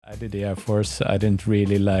I did the Air Force. I didn't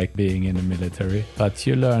really like being in the military, but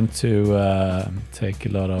you learn to take a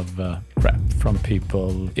lot of crap from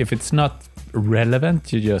people. If it's not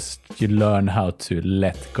relevant, you learn how to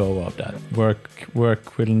let go of that.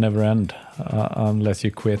 Work will never end unless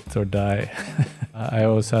you quit or die. I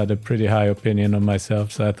always had a pretty high opinion of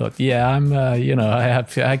myself, so I thought,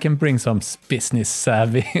 I can bring some business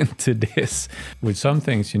savvy into this. With some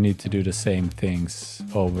things, you need to do the same things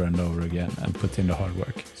over and over again and put in the hard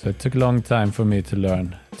work. So it took a long time for me to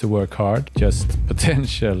learn to work hard. Just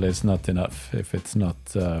potential is not enough if it's not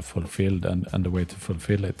fulfilled, and the way to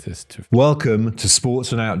fulfill it is to... Welcome to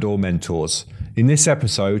Sports and Outdoor Mentors. In this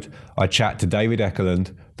episode, I chat to David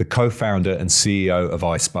Ekelund, the co-founder and CEO of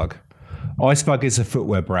Icebug. Icebug is a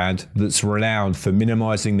footwear brand that's renowned for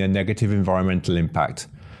minimizing their negative environmental impact.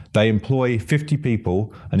 They employ 50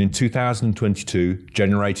 people and in 2022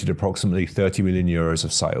 generated approximately 30 million euros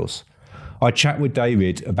of sales. I chat with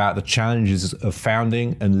David about the challenges of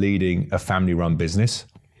founding and leading a family-run business,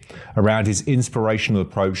 around his inspirational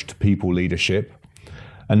approach to people leadership,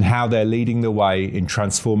 and how they're leading the way in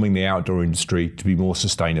transforming the outdoor industry to be more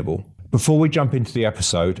sustainable. Before we jump into the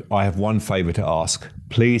episode, I have one favour to ask.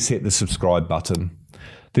 Please hit the subscribe button.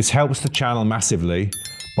 This helps the channel massively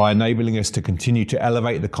by enabling us to continue to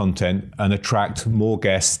elevate the content and attract more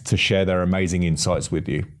guests to share their amazing insights with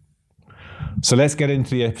you. So let's get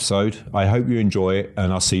into the episode. I hope you enjoy it,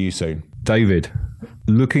 and I'll see you soon. David,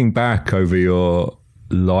 looking back over your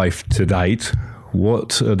life to date,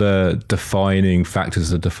 what are the defining factors,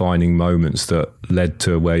 the defining moments that led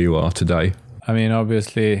to where you are today? I mean,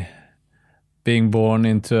 obviously, being born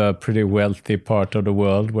into a pretty wealthy part of the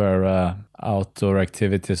world where outdoor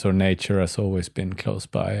activities or nature has always been close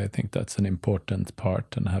by. I think that's an important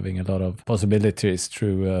part, and having a lot of possibilities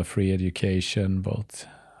through free education, both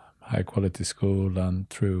high quality school and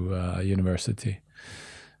through university.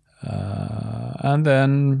 And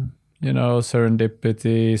then,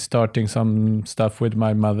 serendipity, starting some stuff with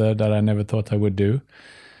my mother that I never thought I would do.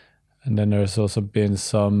 And then there's also been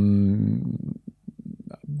some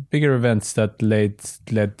bigger events that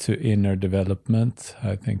led to inner development.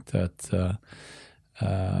 I think that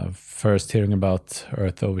first hearing about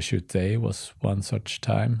Earth Overshoot Day was one such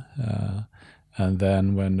time. And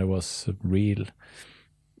then when there was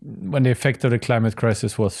when the effect of the climate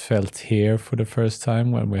crisis was felt here for the first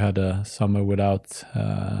time, when we had a summer without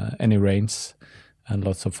any rains and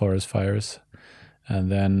lots of forest fires.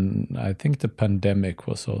 And then I think the pandemic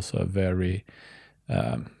was also a very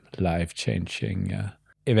life-changing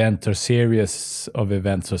event or series of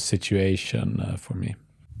events or situation for me.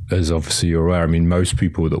 As obviously you're aware, I mean, most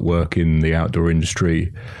people that work in the outdoor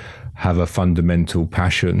industry have a fundamental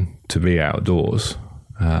passion to be outdoors.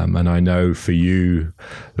 And I know for you,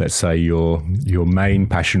 let's say your main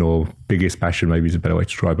passion or biggest passion, maybe is a better way to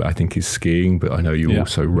describe it, I think is skiing. But I know you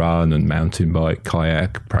also run and mountain bike,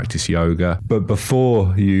 kayak, practice yoga. But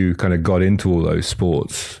before you kind of got into all those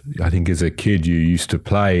sports, I think as a kid, you used to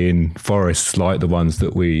play in forests like the ones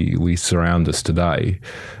that we surround us today.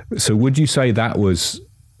 So would you say that was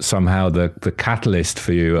somehow the catalyst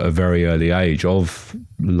for you at a very early age of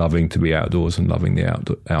loving to be outdoors and loving the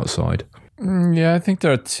outside? Yeah, I think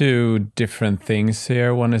there are two different things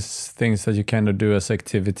here. One is things that you kind of do as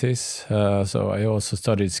activities. So I also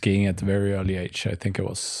started skiing at a very early age. I think I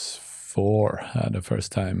was 4 the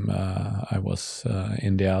first time I was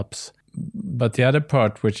in the Alps. But the other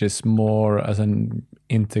part, which is more as an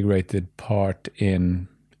integrated part in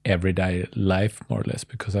everyday life, more or less,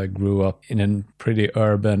 because I grew up in a pretty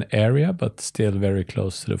urban area, but still very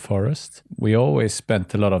close to the forest. We always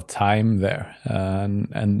spent a lot of time there,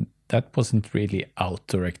 and that wasn't really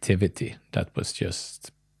outdoor activity. That was just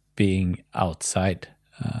being outside.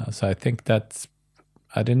 So I think that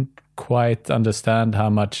I didn't quite understand how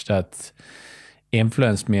much that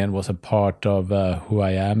influenced me and was a part of who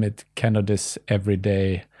I am. It kind of this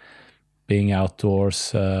everyday being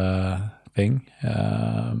outdoors thing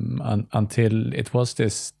until it was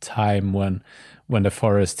this time when the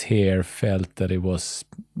forest here felt that it was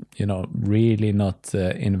really not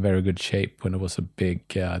in very good shape, when it was a big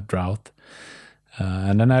drought.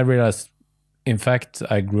 And then I realized, in fact,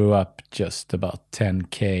 I grew up just about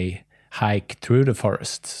 10K hike through the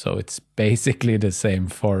forest. So it's basically the same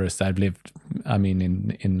forest. I've lived,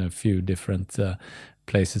 in a few different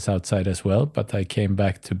places outside as well, but I came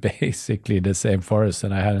back to basically the same forest,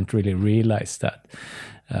 and I hadn't really realized that.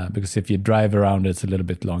 Because if you drive around, it's a little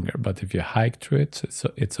bit longer, but if you hike through it,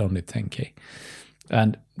 it's only 10K.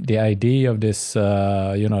 And the idea of this,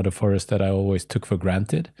 the forest that I always took for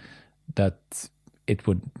granted, that it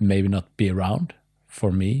would maybe not be around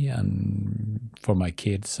for me and for my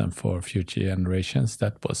kids and for future generations,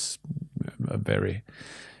 that was a very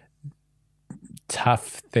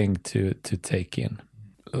tough thing to take in.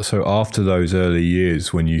 So after those early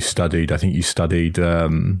years when you studied, I think you studied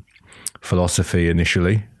philosophy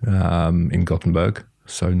initially in Gothenburg,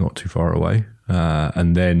 so not too far away.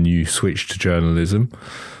 And then you switched to journalism.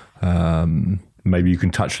 Maybe you can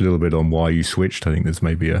touch a little bit on why you switched. I think there's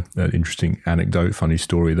maybe an interesting anecdote, funny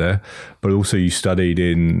story there. But also you studied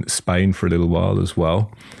in Spain for a little while as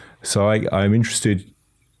well. So I'm interested,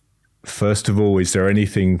 first of all, is there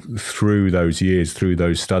anything through those years, through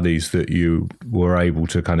those studies, that you were able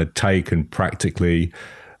to kind of take and practically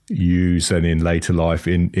use and in later life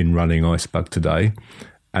in running Icebug today?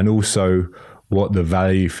 And also what the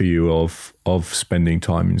value for you of spending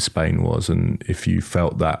time in Spain was, and if you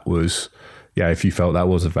felt that was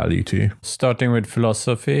a value to you. Starting with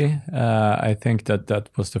philosophy, I think that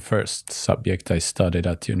was the first subject I studied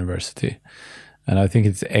at university. And I think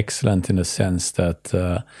it's excellent in the sense that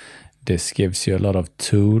this gives you a lot of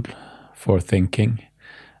tool for thinking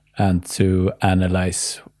and to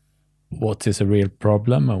analyze what is a real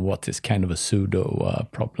problem and what is kind of a pseudo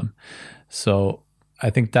problem. So I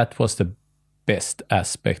think that was the best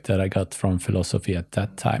aspect that I got from philosophy at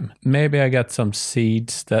that time. Maybe I got some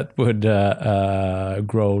seeds that would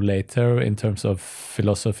grow later in terms of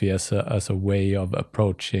philosophy as a way of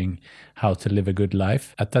approaching how to live a good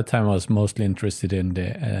life. At that time, I was mostly interested in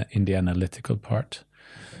the analytical part.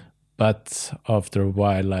 But after a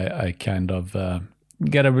while, I kind of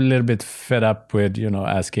get a little bit fed up with,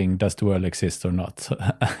 asking, does the world exist or not?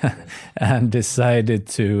 And decided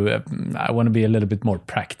to, I want to be a little bit more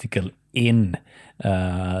practical in,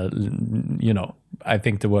 I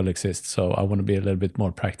think the world exists, so I want to be a little bit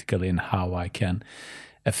more practical in how I can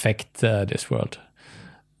affect this world.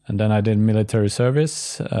 And then I did military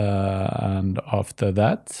service, and after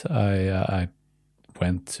that, I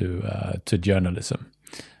went to journalism,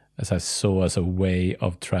 as I saw as a way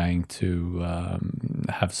of trying to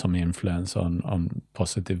have some influence on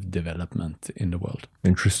positive development in the world.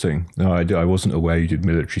 Interesting. No, I wasn't aware you did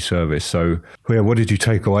military service. So, what did you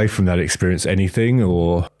take away from that experience? Anything,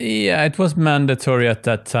 or? Yeah, it was mandatory at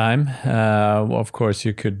that time. Of course,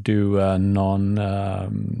 you could do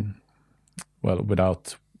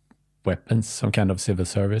without weapons, some kind of civil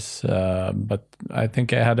service. But I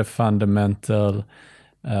think I had a fundamental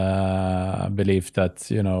belief that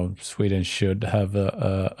Sweden should have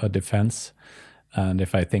a defense, and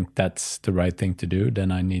if I think that's the right thing to do,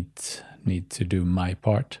 then I need to do my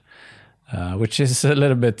part, which is a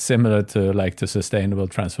little bit similar to like the sustainable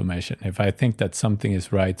transformation. If I think that something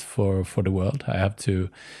is right for the world, I have to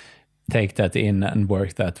take that in and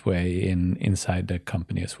work that way inside the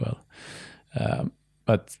company as well.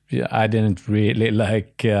 But yeah, I didn't really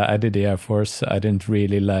like, I did the Air Force. I didn't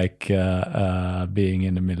really like being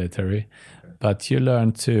in the military. But you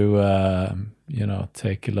learn to,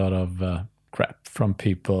 take a lot of crap from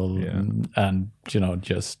people. Yeah. And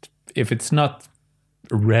just, if it's not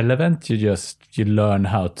relevant, you learn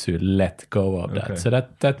how to let go of that. Okay. So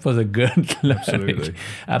that was a good learning. Absolutely.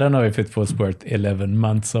 I don't know if it was worth 11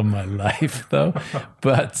 months of my life, though.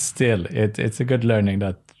 But still, it's a good learning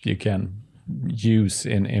that you can use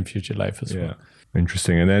in future life as well.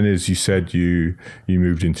 Interesting. And then, as you said, you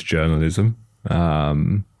moved into journalism,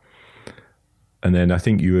 and then I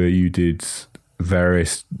think you did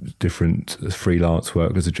various different freelance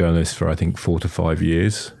work as a journalist for I think 4 to 5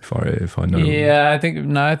 years, if I know. Yeah, I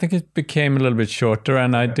think it became a little bit shorter,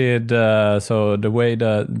 and I did so the way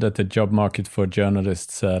that the job market for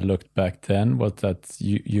journalists looked back then was that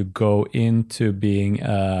you go into being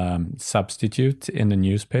substitute in a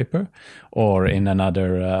newspaper or in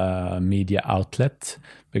another media outlet,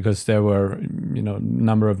 because there were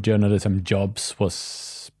number of journalism jobs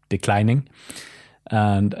was declining.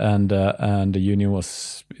 And the union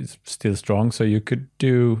was still strong, so you could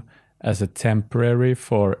do as a temporary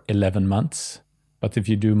for 11 months. But if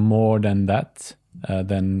you do more than that,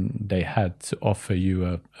 then they had to offer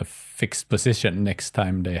you a fixed position next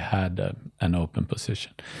time they had an open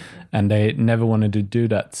position. And they never wanted to do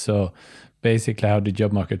that. So basically how the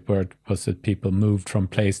job market worked was that people moved from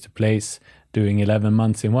place to place, doing 11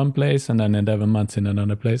 months in one place and then 11 months in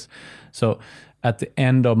another place. So at the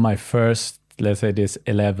end of my first, let's say this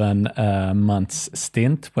 11 months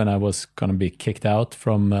stint, when I was going to be kicked out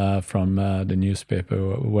from the newspaper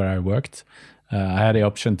where I worked, I had the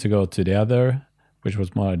option to go to the other, which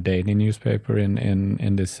was more a daily newspaper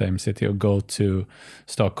in the same city, or go to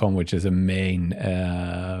Stockholm, which is a main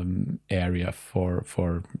area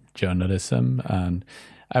for journalism. And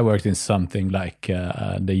I worked in something like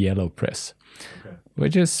the Yellow Press. Okay.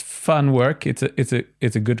 which is fun work. It's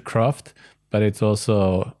a good craft, but it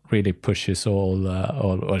also really pushes all,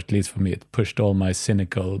 or at least for me, it pushed all my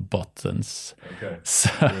cynical buttons. Okay.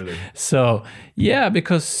 Really? So yeah,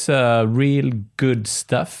 because real good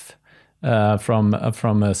stuff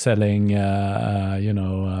from selling,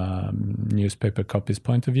 newspaper copies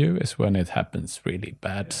point of view is when it happens really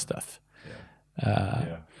bad stuff.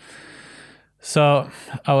 So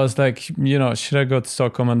I was like, should I go to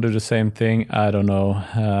Stockholm and do the same thing? I don't know.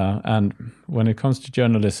 And when it comes to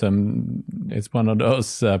journalism, it's one of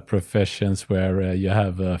those professions where you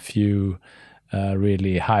have a few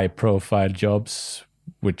really high-profile jobs,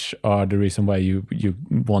 which are the reason why you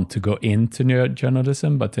want to go into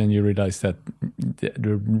journalism. But then you realize that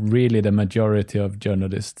really the majority of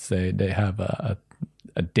journalists, they have a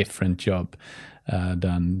different job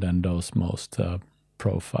than those most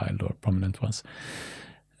profiled or prominent ones.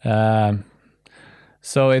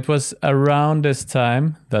 So it was around this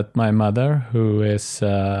time that my mother, who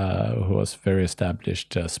was very established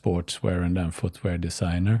sportswear and then footwear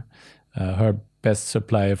designer, her best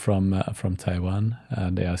supplier from Taiwan,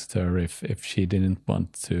 they asked her if she didn't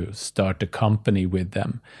want to start a company with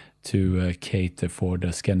them to cater for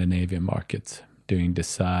the Scandinavian market, doing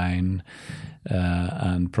design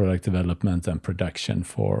and product development and production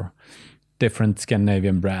for different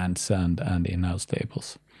Scandinavian brands and in-house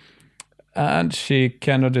labels. And she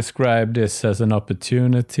kind of described this as an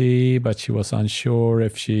opportunity, but she was unsure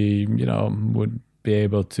if she, would be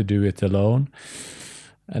able to do it alone.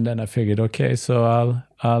 And then I figured, okay, so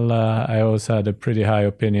I always had a pretty high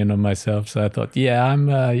opinion of myself. So I thought, yeah,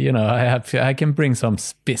 I can bring some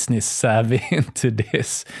business savvy into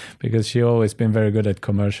this, because she always been very good at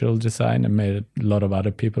commercial design and made a lot of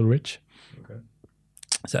other people rich.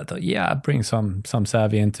 So I thought, yeah, I'll bring some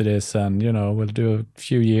savvy into this, and we'll do a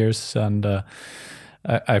few years. And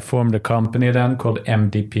I formed a company then called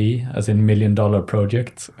MDP, as in $1 Million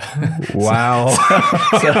Project. Wow!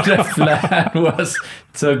 so the plan was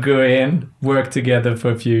to go in, work together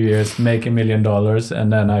for a few years, make $1 million,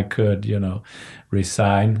 and then I could,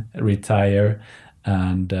 resign, retire,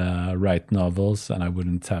 and write novels, and I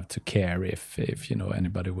wouldn't have to care if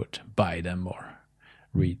anybody would buy them or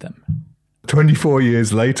read them. 24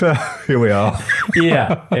 years later, here we are.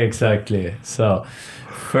 Yeah, exactly. So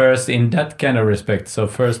first, in that kind of respect,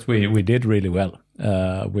 first we did really well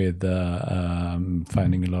with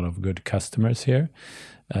finding a lot of good customers here.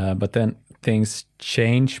 But then things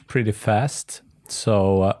changed pretty fast.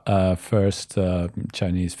 So first,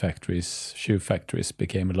 Chinese factories, shoe factories,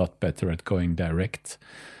 became a lot better at going direct.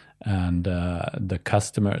 And the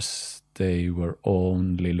customers, they were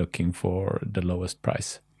only looking for the lowest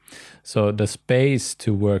price. So the space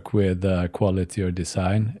to work with quality or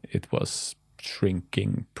design, it was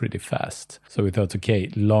shrinking pretty fast. So we thought, okay,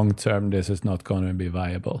 long term, this is not going to be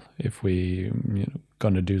viable. If we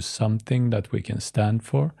going to do something that we can stand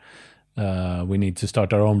for, we need to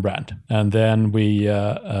start our own brand. And then we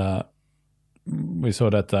saw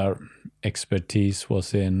that our expertise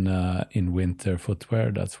was in winter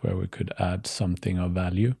footwear. That's where we could add something of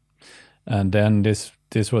value. And then this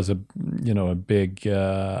was a big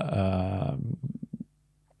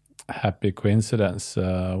happy coincidence.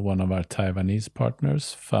 One of our Taiwanese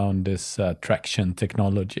partners found this traction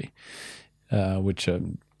technology, which a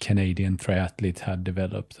Canadian triathlete had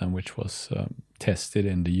developed and which was tested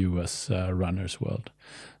in the US runners world.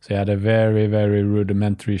 So he had a very, very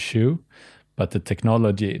rudimentary shoe, but the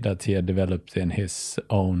technology that he had developed in his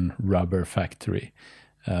own rubber factory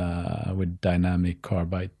with dynamic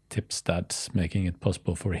carbide tip studs, making it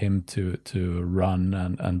possible for him to run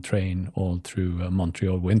and train all through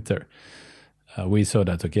Montreal winter. We saw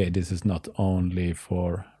that, okay, this is not only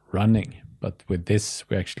for running, but with this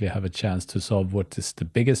we actually have a chance to solve what is the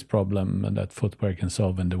biggest problem that footwear can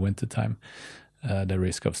solve in the wintertime, the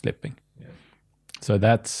risk of slipping. Yeah. So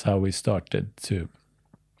that's how we started to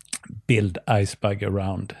build Icebug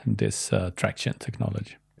around this traction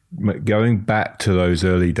technology. Going back to those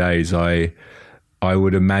early days, I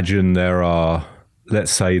would imagine there are,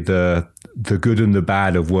 let's say, the good and the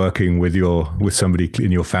bad of working with somebody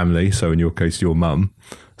in your family. So in your case, your mum.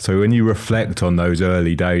 So when you reflect on those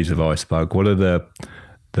early days of Icebug, what are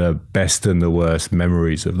the best and the worst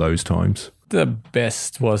memories of those times? The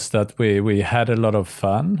best was that we had a lot of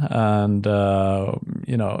fun, and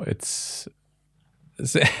it's.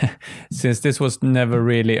 Since this was never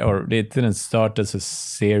really, or it didn't start as a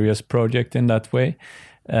serious project in that way,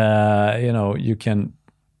 you can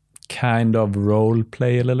kind of role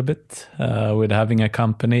play a little bit with having a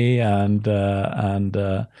company and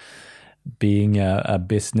being a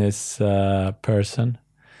business person.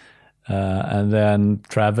 And then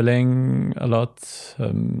traveling a lot,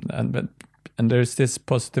 and there's this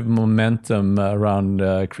positive momentum around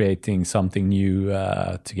creating something new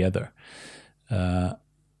together.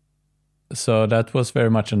 So that was very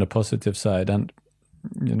much on the positive side. And,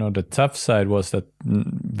 the tough side was that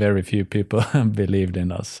very few people believed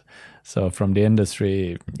in us. So from the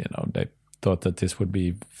industry, they thought that this would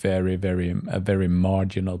be a very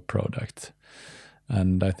marginal product.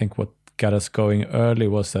 And I think what got us going early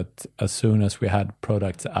was that as soon as we had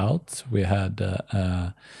products out, we had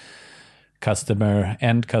customer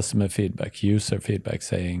feedback, user feedback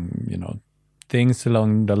saying, things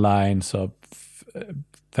along the lines of,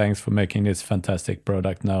 thanks for making this fantastic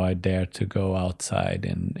product. Now I dare to go outside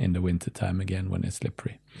in the wintertime again when it's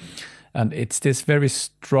slippery. And it's this very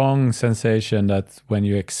strong sensation that when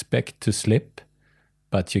you expect to slip,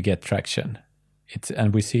 but you get traction.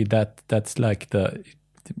 And we see that that's like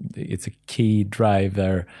it's a key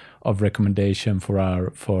driver of recommendation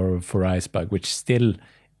for Icebug, which still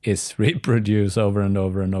is reproduced over and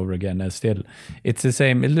over and over again. And still, it's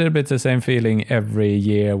a little bit the same feeling every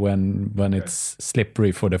year when it's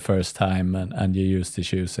slippery for the first time and you use the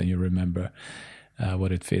shoes and you remember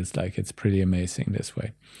what it feels like. It's pretty amazing this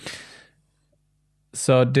way.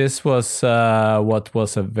 So this was what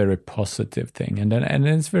was a very positive thing. And then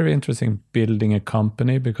it's very interesting building a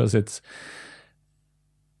company because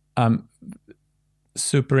I'm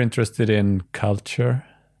super interested in culture.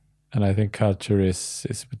 And I think culture is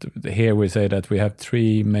here we say that we have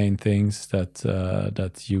three main things that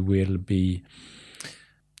you will be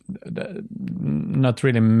not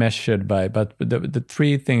really measured by, but the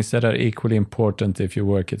three things that are equally important if you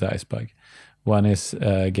work at Icebug. One is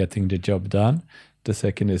getting the job done. The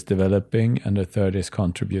second is developing, and the third is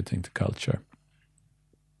contributing to culture.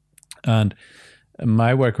 And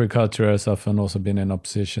my work with culture has often also been in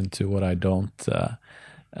opposition to what I don't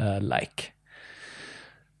like.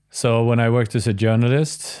 So when I worked as a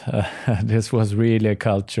journalist, this was really a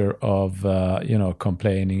culture of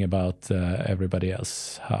complaining about everybody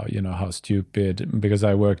else, how stupid. Because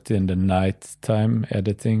I worked in the night time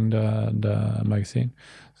editing the magazine,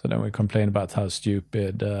 so then we complained about how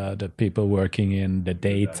stupid the people working in the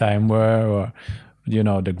daytime were, or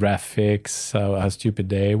the graphics, how stupid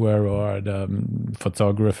they were, or the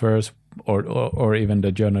photographers. Or even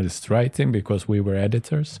the journalists writing, because we were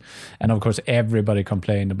editors, and of course everybody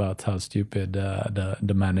complained about how stupid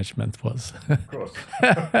the management was. Of course.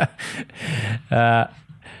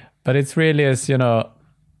 But it's really as you're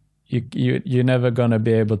never gonna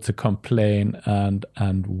be able to complain and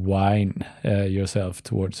whine yourself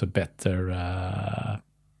towards a better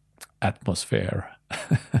atmosphere.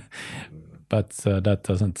 But that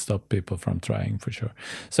doesn't stop people from trying, for sure.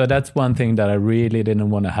 So that's one thing that I really didn't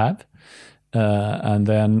want to have. And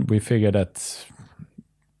then we figured that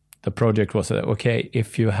the project was okay,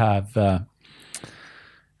 if you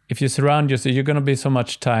surround yourself, you're going to be so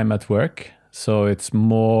much time at work. So it's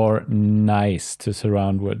more nice to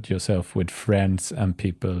surround yourself with friends and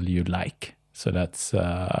people you like. So that's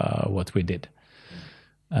what we did.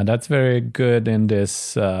 And that's very good in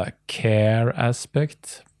this care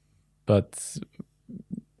aspect. But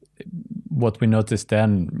what we noticed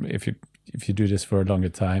then, if you do this for a longer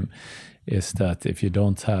time, is that if you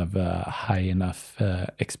don't have high enough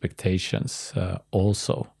expectations,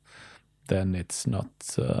 also, then it's not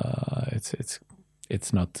a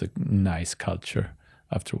nice culture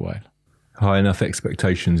after a while. High enough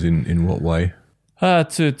expectations in what way?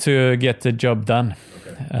 To get the job done.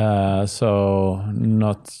 Okay. So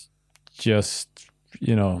not just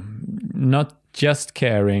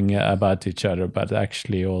caring about each other, but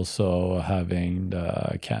actually also having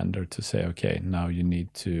the candor to say, okay, now you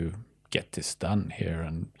need to get this done here,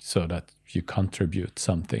 and so that you contribute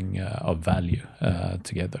something of value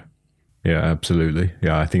together. Yeah, absolutely.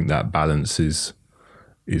 Yeah, I think that balance is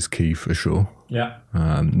key for sure. Yeah.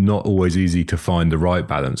 Not always easy to find the right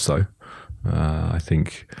balance though. I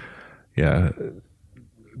think,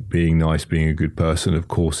 being nice, being a good person, of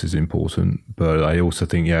course, is important. But I also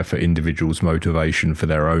think, for individuals' motivation, for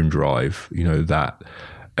their own drive, that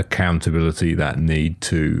accountability, that need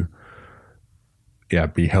to,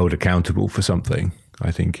 be held accountable for something,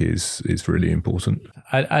 I think is really important.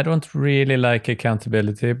 I don't really like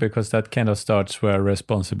accountability, because that kind of starts where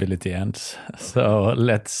responsibility ends. So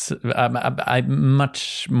I'm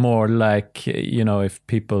much more like, if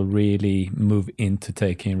people really move into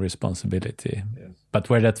taking responsibility. Yes. But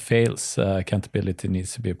where that fails, accountability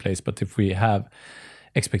needs to be a place. But if we have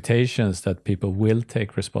expectations that people will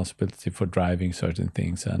take responsibility for driving certain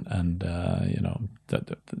things and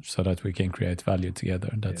so that we can create value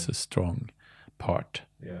together, that's a strong part.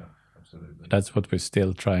 Yeah, Absolutely. That's what we're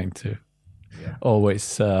still trying to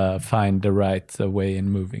always find the right way in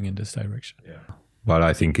moving in this direction. Yeah. But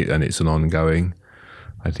I think it's an ongoing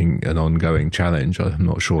challenge. I'm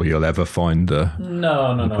not sure you'll ever find the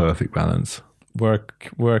perfect balance.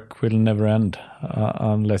 Work will never end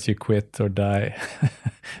unless you quit or die.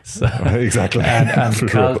 So, exactly. And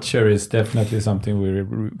culture is definitely something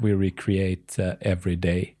we recreate every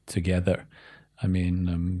day together. I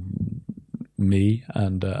mean, me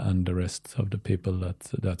and the rest of the people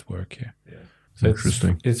that work here. Yeah. So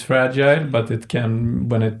interesting. It's fragile, but it can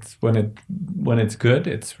when it's good.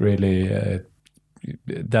 It's really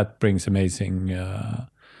that brings amazing.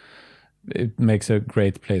 It makes a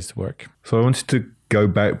great place to work. So I wanted to go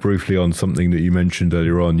back briefly on something that you mentioned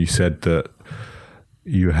earlier on. You said that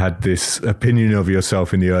you had this opinion of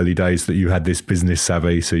yourself in the early days that you had this business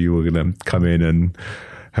savvy, so you were going to come in and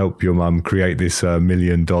help your mum create this $1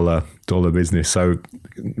 million business. So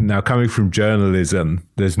now, coming from journalism,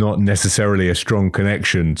 there's not necessarily a strong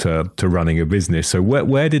connection to running a business. So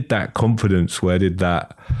where did that confidence, where did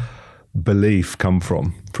that belief come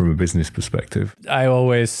from a business perspective? I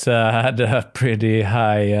always had a pretty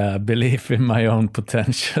high belief in my own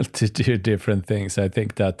potential to do different things. I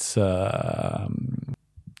think that's the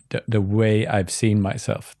way I've seen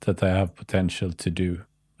myself, that I have potential to do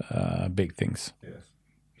big things. Yes.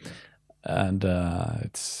 And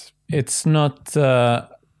it's not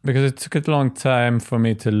because it took a long time for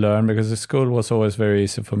me to learn, because the school was always very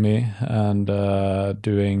easy for me, and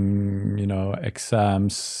doing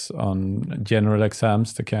exams, on general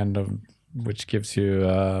exams, the kind of which gives you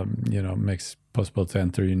makes possible to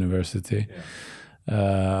enter university.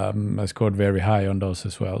 I scored very high on those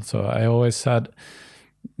as well. So I always had,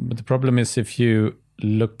 but the problem is if you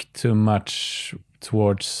look too much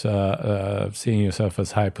towards seeing yourself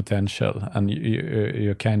as high potential, and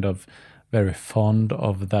you're kind of very fond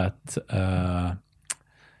of that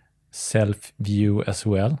self-view as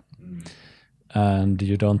well. And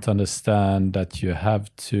you don't understand that you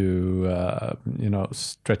have to,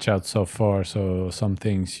 stretch out so far, so some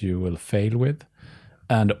things you will fail with.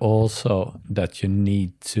 And also that you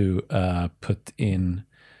need to put in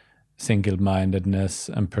single-mindedness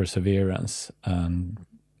and perseverance. And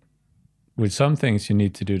with some things, you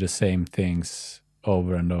need to do the same things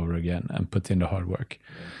over and over again and put in the hard work.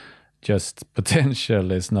 Just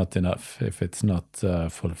potential is not enough if it's not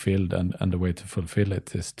fulfilled, and the way to fulfill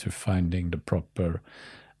it is to finding the proper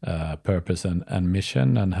purpose and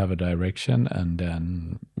mission, and have a direction, and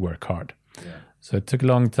then work hard. So it took a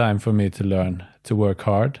long time for me to learn to work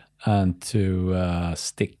hard and to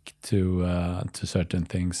stick to certain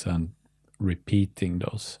things and repeating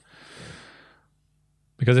those.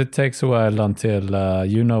 Because it takes a while until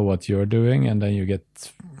you know what you're doing, and then you get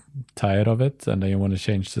tired of it, and then you want to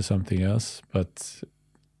change to something else. But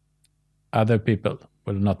other people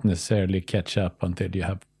will not necessarily catch up until you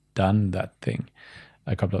have done that thing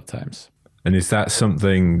a couple of times. And is that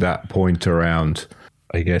something, that point around,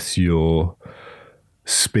 I guess, your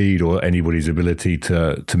speed or anybody's ability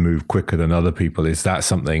to move quicker than other people, is that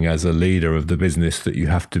something as a leader of the business that you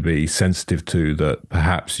have to be sensitive to, that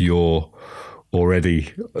perhaps you're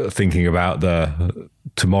already thinking about the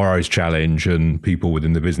tomorrow's challenge and people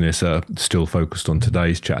within the business are still focused on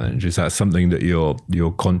today's challenge? Is that something that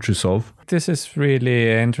you're conscious of? This is really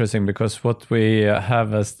interesting, because what we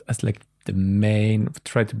have as like the main,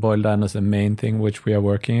 try to boil down as the main thing which we are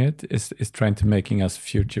working at is trying to making us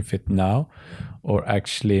future fit now, or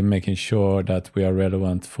actually making sure that we are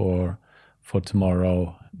relevant for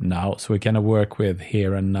tomorrow now. So we kind of work with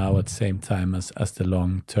here and now at the same time as the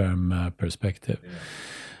long-term perspective. Yeah.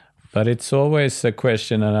 But it's always a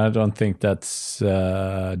question, and I don't think that's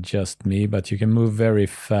just me, but you can move very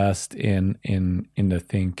fast in the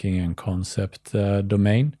thinking and concept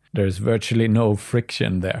domain. There's virtually no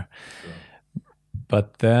friction there. Sure.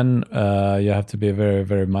 But then you have to be very,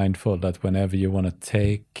 very mindful that whenever you want to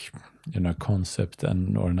take concept or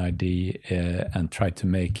an idea and try to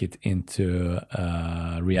make it into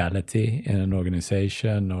reality in an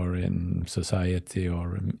organization or in society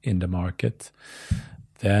or in the market,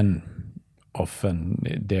 then often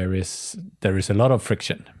there is a lot of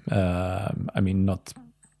friction. Not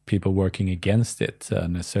people working against it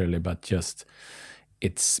necessarily, but just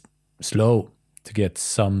it's slow to get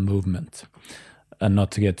some movement, and not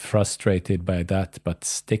to get frustrated by that, but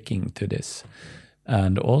sticking to this.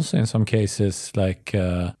 And also in some cases,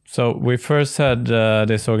 so we first had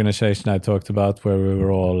this organization I talked about where we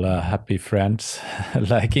were all happy friends.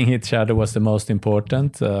 Liking each other was the most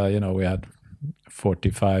important. We had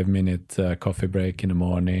 45-minute coffee break in the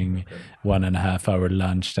morning, 1.5 hour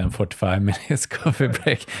lunch, then 45 minutes coffee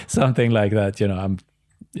break, something like that. I'm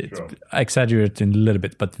I exaggerate a little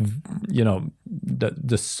bit, but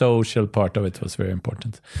the social part of it was very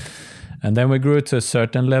important. And then we grew to a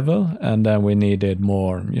certain level, and then we needed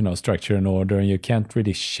more, structure and order. And you can't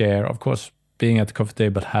really share. Of course, being at the coffee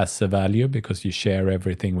table has a value because you share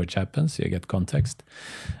everything which happens. You get context.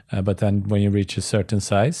 But then when you reach a certain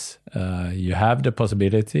size, you have the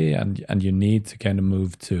possibility, and you need to kind of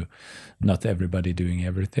move to not everybody doing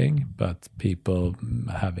everything, but people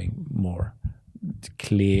having more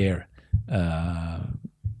clear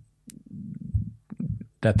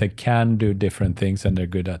that they can do different things and they're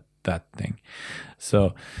good at that thing.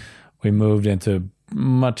 So we moved into a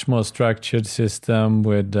much more structured system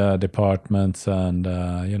with departments and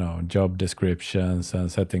job descriptions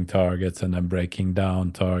and setting targets and then breaking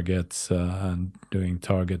down targets and doing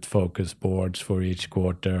target focus boards for each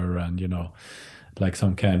quarter and like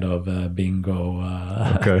some kind of bingo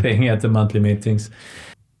thing at the monthly meetings.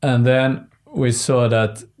 And then we saw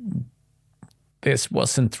that this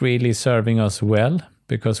wasn't really serving us well,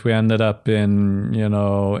 because we ended up in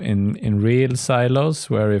real silos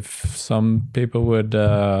where if some people would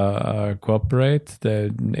cooperate,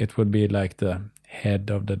 then it would be like the head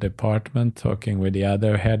of the department talking with the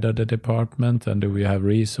other head of the department, and do we have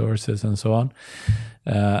resources and so on.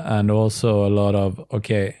 And also a lot of,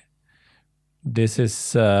 this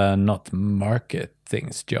is not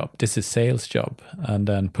marketing's job, this is sales job. And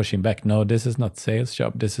then pushing back, no, this is not sales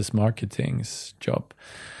job, this is marketing's job.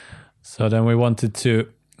 So then we wanted to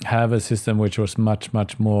have a system which was much,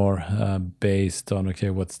 much more based on,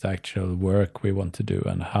 what's the actual work we want to do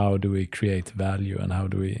and how do we create value and how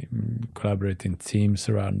do we collaborate in teams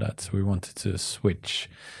around that. So we wanted to switch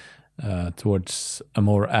towards a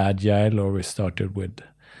more agile, or we started with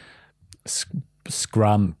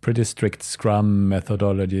Scrum, pretty strict Scrum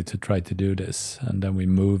methodology to try to do this. And then we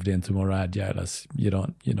moved into more agile, as you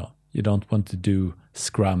don't want to do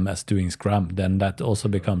Scrum as doing Scrum. Then that also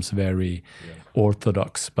becomes very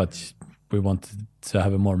orthodox, but we wanted to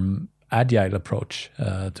have a more agile approach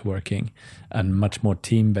to working and much more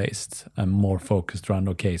team-based and more focused around,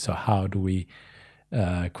 so how do we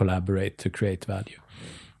collaborate to create value?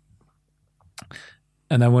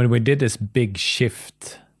 And then when we did this big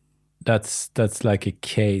shift, that's like a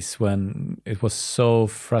case when it was so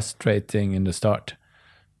frustrating in the start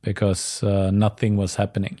because nothing was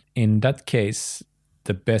happening. In that case,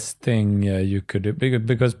 the best thing you could do,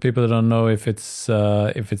 because people don't know if it's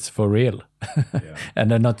for real, and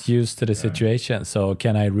they're not used to the situation. So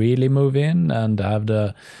can I really move in and have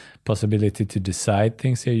the possibility to decide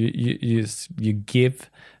things here? You give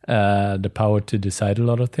the power to decide a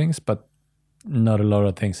lot of things, but not a lot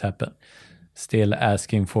of things happen. Still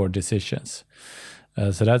asking for decisions.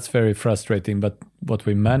 So that's very frustrating. But what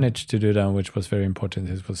we managed to do then, which was very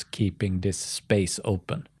important, was keeping this space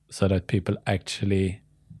open so that people actually,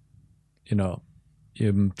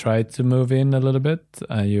 you try to move in a little bit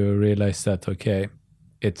and you realize that,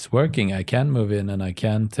 it's working. I can move in and I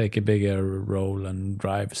can take a bigger role and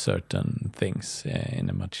drive certain things in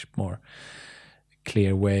a much more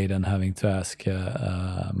clear way than having to ask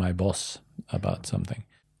my boss about something.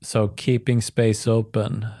 So keeping space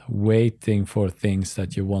open, waiting for things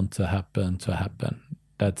that you want to happen.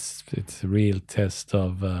 It's a real test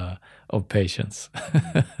of patience.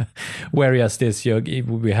 Whereas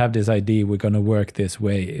we have this idea, we're going to work this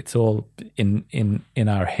way. It's all in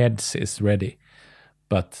our heads is ready,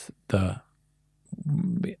 but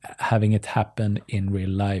having it happen in real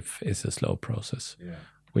life is a slow process,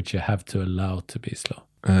 which you have to allow to be slow.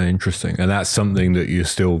 Interesting. And that's something that you're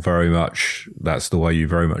still that's the way you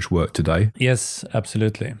very much work today? Yes,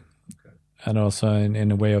 absolutely. Okay. And also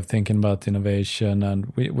in a way of thinking about innovation.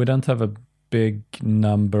 And we don't have a big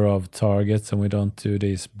number of targets and we don't do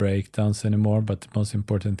these breakdowns anymore. But the most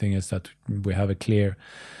important thing is that we have a clear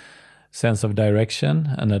sense of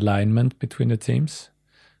direction and alignment between the teams.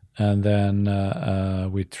 And then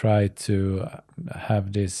we try to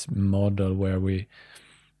have this model where we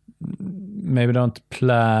maybe don't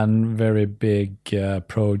plan very big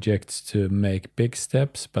projects to make big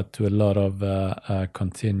steps, but to a lot of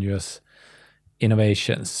continuous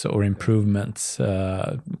innovations or improvements,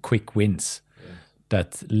 quick wins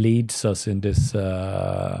that leads us in this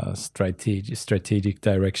strategic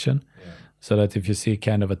direction. So that if you see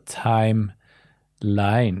kind of a timeline,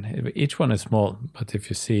 each one is small, but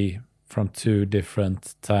if you see from two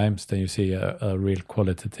different times, then you see a real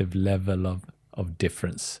qualitative level of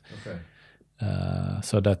difference.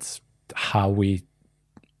 So that's how we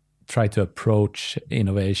try to approach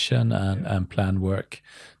innovation and plan work,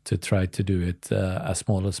 to try to do it as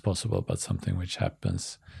small as possible, but something which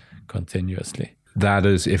happens continuously. that,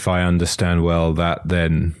 as if I understand well, that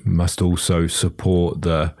then must also support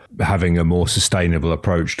the having a more sustainable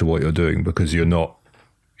approach to what you're doing, because you're not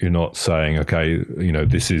saying, okay,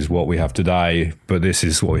 this is what we have today, but this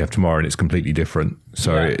is what we have tomorrow, and it's completely different.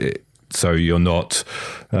 So so you're not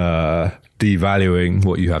devaluing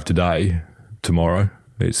what you have today tomorrow.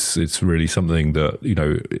 It's really something that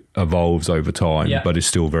evolves over time, but is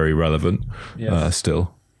still very relevant.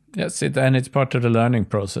 Still. Yes, and it's part of the learning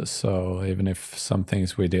process. So even if some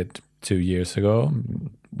things we did 2 years ago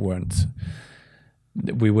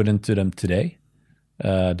we wouldn't do them today,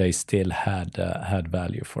 they still had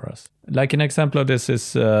value for us. Like an example of this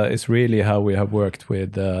is really how we have worked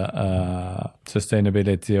with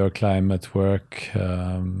sustainability or climate work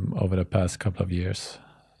over the past couple of years.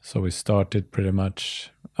 So we started pretty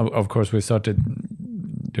much, of course, we started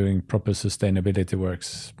doing proper sustainability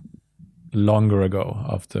works longer ago,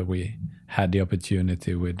 after we had the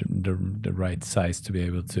opportunity with the right size to be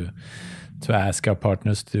able to ask our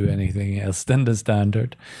partners to do anything else than the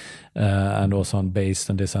standard, and also based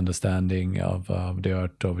on this understanding of the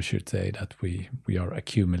Earth Overshoot Day, that we are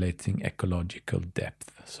accumulating ecological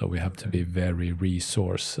depth. So we have to be very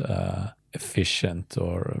resource efficient,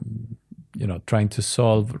 or trying to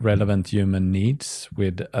solve relevant human needs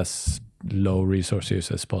with as low resource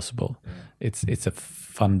use as possible. It's a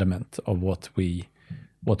fundament of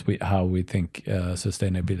how we think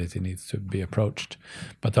sustainability needs to be approached.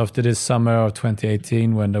 But after this summer of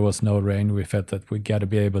 2018, when there was no rain, we felt that we got to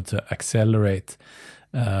be able to accelerate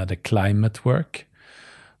the climate work.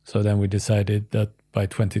 So then we decided that by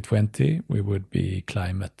 2020 we would be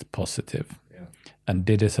climate positive, and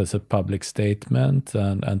did this as a public statement,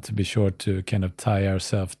 and to be sure to kind of tie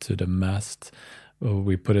ourselves to the mast.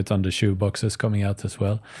 We put it on the shoe boxes coming out as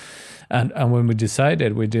well. And when we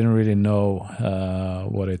decided, we didn't really know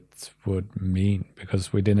what it would mean,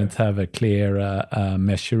 because we didn't have a clear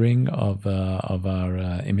measuring of our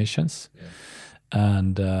emissions.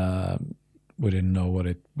 And we didn't know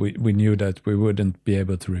what we knew that we wouldn't be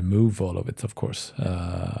able to remove all of it, of course.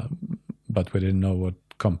 But we didn't know what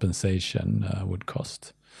compensation would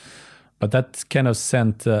cost. But that kind of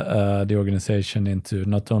sent the organization into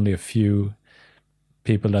not only a few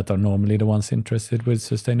people that are normally the ones interested with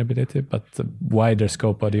sustainability, but the wider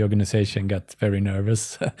scope of the organization got very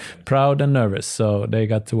nervous, proud and nervous. So they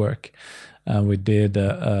got to work. And we did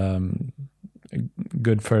a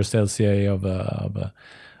good first LCA of a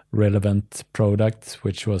relevant product,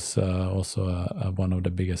 which was also one of the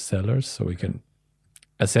biggest sellers. So we can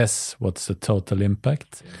assess what's the total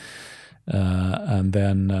impact. And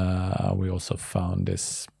then we also found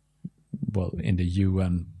this, in the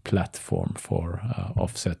UN platform for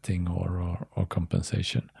offsetting or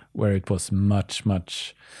compensation, where it was much,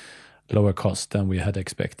 much lower cost than we had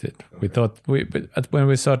expected. Okay. We thought when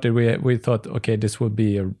we started, we thought, okay, this would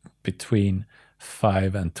be between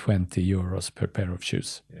 5 and 20 euros per pair of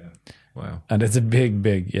shoes. Yeah. Wow. And it's a big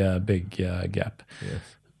gap. Yes.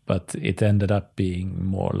 But it ended up being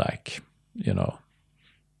more like,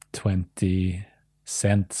 20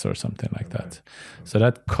 cents or something like that. So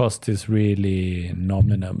that cost is really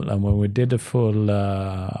nominal. And when we did the full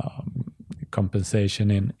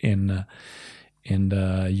compensation in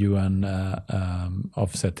the UN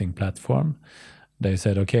offsetting platform, they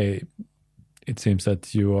said, okay, it seems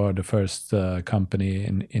that you are the first company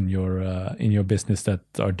in your business that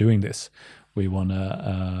are doing this. We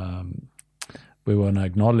wanna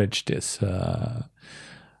acknowledge this.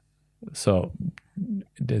 So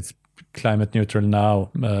it's Climate Neutral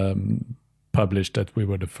Now published that we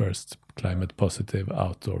were the first climate positive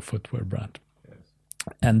outdoor footwear brand. Yes.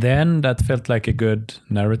 And then that felt like a good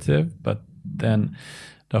narrative, but then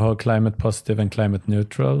the whole climate positive and climate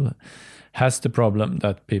neutral has the problem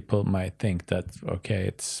that people might think that, okay,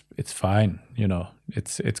 it's fine,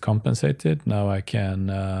 it's compensated. Now I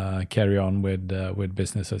can carry on with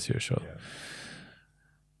business as usual. Yeah.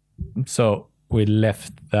 So we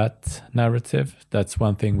left that narrative. That's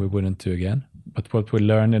one thing we wouldn't do again. But what we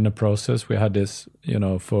learned in the process, we had this,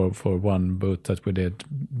 for one boot that we did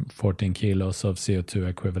 14 kilos of CO2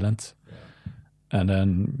 equivalents. Yeah. And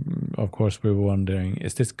then, of course, we were wondering,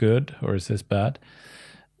 is this good or is this bad?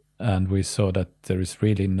 And we saw that there is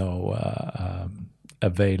really no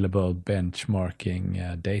available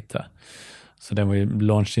benchmarking data. So then we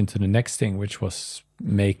launched into the next thing, which was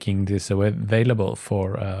making this available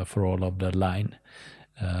for all of the line,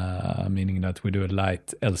 meaning that we do a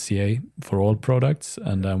light LCA for all products,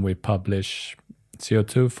 and then we publish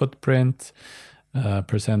CO2 footprint,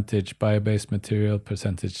 percentage bio-based material,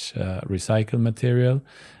 percentage recycled material,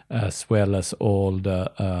 as well as all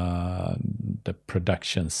the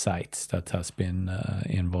production sites that has been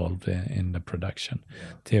involved in the production,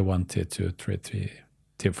 tier 1, tier 2,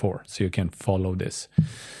 tier 4. So you can follow this.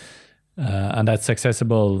 And that's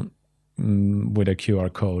accessible with a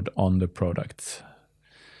QR code on the product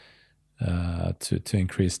to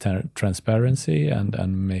increase transparency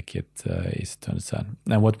and make it easy to understand.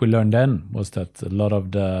 And what we learned then was that a lot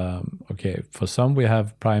of for some we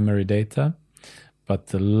have primary data,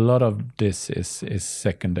 but a lot of this is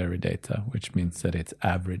secondary data, which means that it's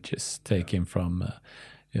averages taken from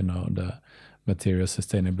the Material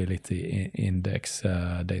Sustainability Index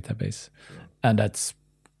database. And that's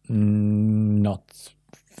not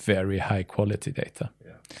very high quality data.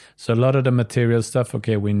 So a lot of the material stuff,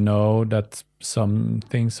 we know that some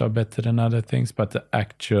things are better than other things, but the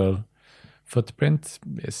actual footprint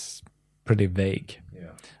is pretty vague.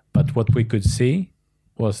 But what we could see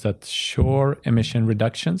was that sure emission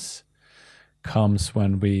reductions comes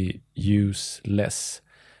when we use less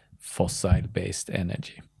fossil-based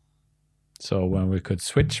energy. So when we could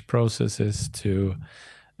switch processes to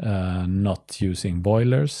not using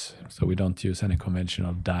boilers, so we don't use any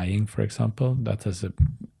conventional dyeing, for example, that has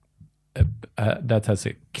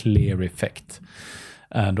a clear effect.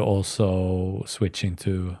 And also switching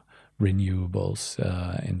to renewables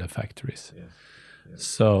in the factories.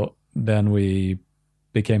 So then we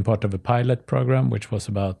became part of a pilot program, which was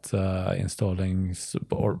about installing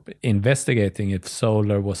or investigating if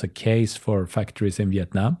solar was a case for factories in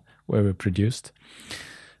Vietnam, where we produced.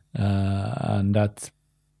 And that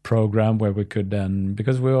program where we could then,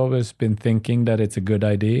 because we've always been thinking that it's a good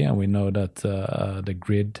idea, and we know that the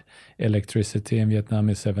grid electricity in Vietnam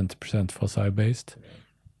is 70% fossil-based.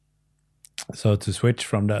 So to switch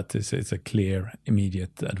from that is a clear,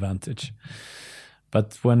 immediate advantage.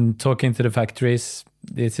 But when talking to the factories,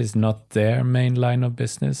 this is not their main line of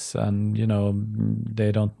business, and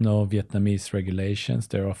they don't know Vietnamese regulations.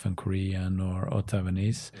 They're often Korean or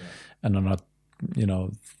Taiwanese, and are not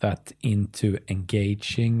that into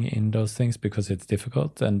engaging in those things because it's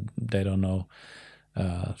difficult, and they don't know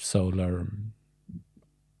solar,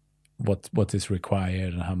 what is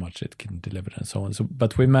required and how much it can deliver and so on. So,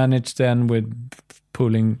 but we managed then with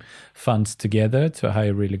pooling funds together to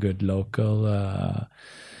hire really good local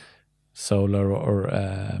solar or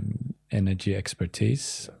energy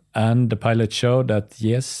expertise. And the pilot showed that,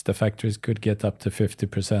 yes, the factories could get up to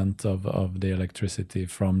 50% of the electricity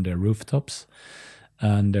from their rooftops.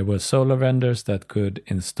 And there were solar vendors that could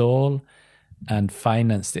install and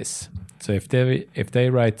finance this. So if they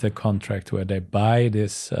write a contract where they buy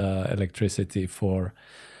this electricity for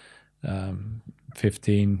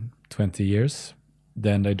 15, 20 years,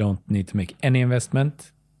 then they don't need to make any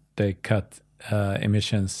investment. They cut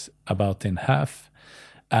emissions about in half,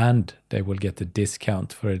 and they will get a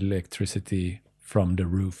discount for electricity from the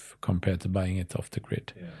roof compared to buying it off the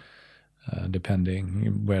grid,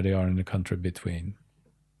 depending where they are in the country, between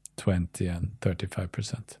 20 and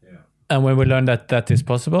 35%. And when we learned that that is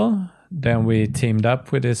possible, then we teamed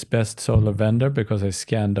up with this best solar vendor, because I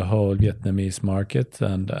scanned the whole Vietnamese market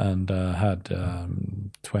and had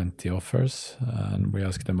 20 offers. And we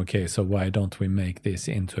asked them, okay, so why don't we make this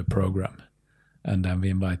into a program? And then we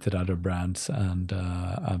invited other brands and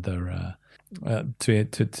other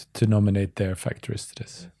to nominate their factories to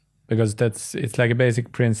this. Because it's like a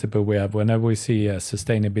basic principle we have. Whenever we see a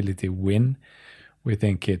sustainability win, we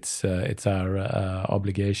think it's our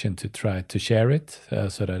obligation to try to share it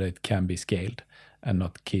so that it can be scaled and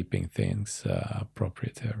not keeping things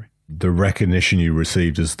proprietary. The recognition you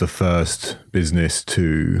received as the first business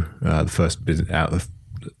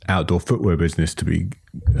outdoor footwear business to be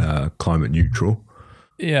climate neutral.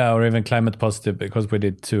 Yeah, or even climate positive, because we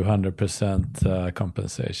did 200%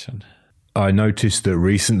 compensation. I noticed that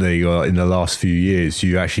recently, in the last few years,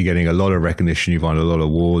 you're actually getting a lot of recognition. You've won a lot of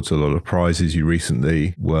awards, a lot of prizes. You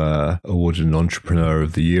recently were awarded an Entrepreneur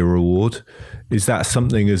of the Year award. Is that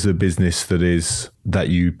something as a business that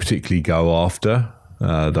you particularly go after?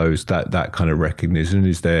 That kind of recognition?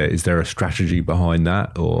 Is there a strategy behind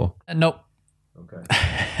that, or no? Okay.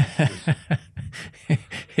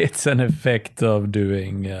 It's an effect of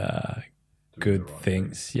doing good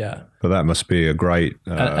things, yeah. But that must be a great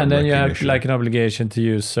and then you have like an obligation to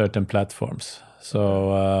use certain platforms.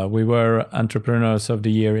 So we were Entrepreneurs of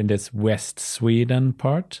the Year in this West Sweden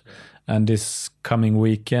part, and this coming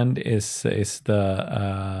weekend is the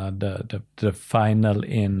final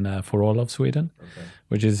in for all of Sweden,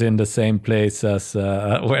 which is in the same place as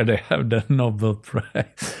where they have the Nobel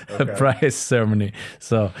Prize ceremony.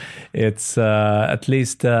 So it's at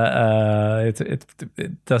least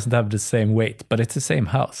it doesn't have the same weight, but it's the same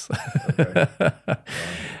house.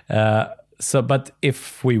 So, but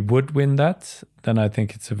if we would win that, then I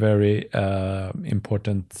think it's a very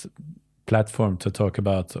important platform to talk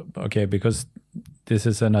about. Okay, because this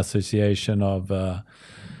is an association of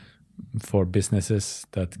for businesses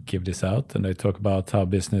that give this out, and they talk about how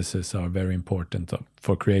businesses are very important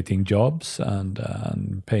for creating jobs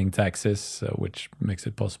and paying taxes, which makes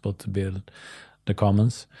it possible to build the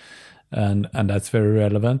commons, and that's very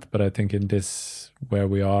relevant. But I think in this where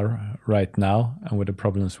we are right now and with the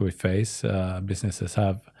problems we face, businesses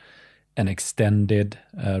have an extended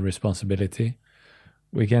responsibility.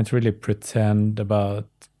 We can't really pretend about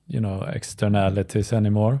externalities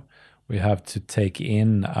anymore. We have to take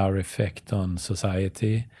in our effect on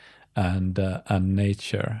society and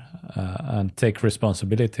nature and take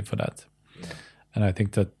responsibility for that. Yeah. And I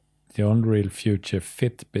think that the only real future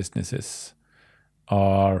fit businesses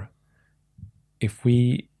are if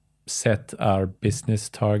we set our business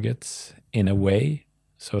targets in a way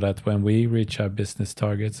so that when we reach our business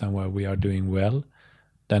targets and where we are doing well,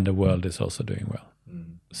 then the world is also doing well.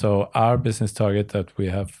 So our business target that we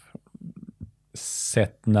have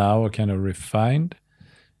set now or kind of refined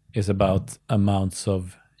is about amounts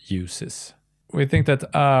of uses. We think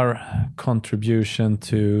that our contribution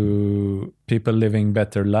to people living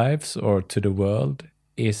better lives or to the world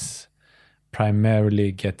is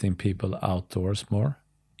primarily getting people outdoors more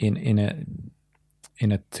in a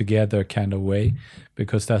together kind of way,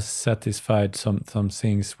 because that's satisfied some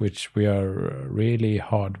things which we are really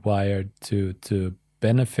hardwired to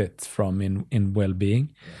benefit from in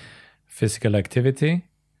well-being. Physical activity,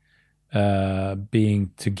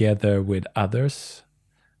 being together with others,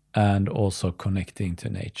 and also connecting to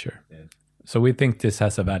nature. Yeah. So we think this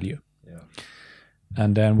has a value. Yeah.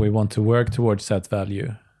 And then we want to work towards that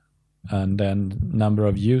value. And then number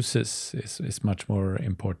of uses is much more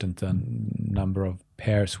important than number of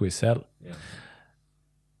pairs we sell. Yeah.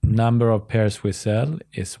 Number of pairs we sell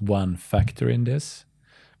is one factor in this,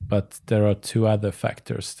 but there are two other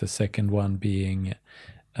factors. The second one being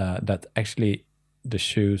that actually the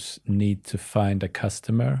shoes need to find a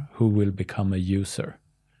customer who will become a user.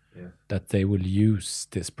 Yeah. That they will use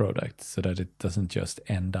this product so that it doesn't just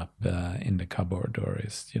end up in the cupboard or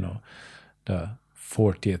is, the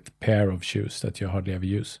 40th pair of shoes that you hardly ever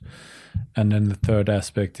use. And then the third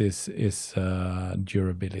aspect is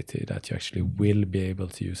durability, that you actually will be able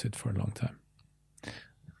to use it for a long time.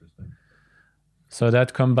 So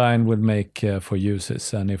that combined would make for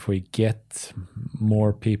uses. And if we get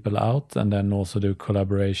more people out and then also do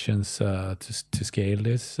collaborations to scale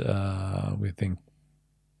this, we think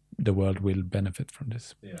the world will benefit from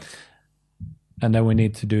this. Yeah. And then we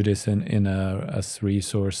need to do this in a as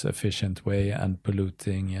resource efficient way and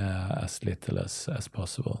polluting as little as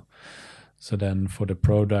possible. So then for the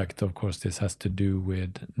product, of course, this has to do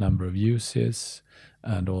with number of uses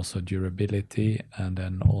and also durability, and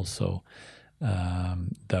then also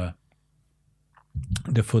the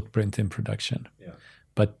footprint in production. Yeah.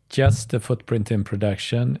 But just the footprint in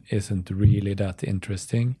production isn't really that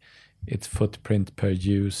interesting. It's footprint per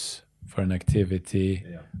use for an activity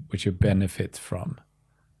which you benefit from.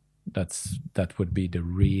 That would be the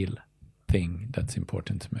real thing that's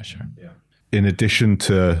important to measure. Yeah. In addition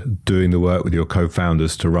to doing the work with your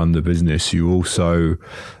co-founders to run the business, you also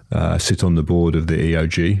sit on the board of the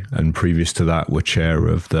EOG, and previous to that were chair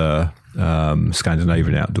of the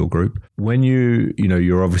Scandinavian Outdoor Group. When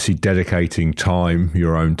you're obviously dedicating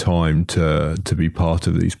your own time to be part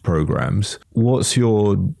of these programs, what's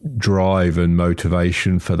your drive and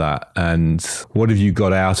motivation for that? And what have you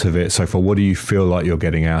got out of it so far? What do you feel like you're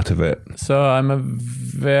getting out of it? So I'm a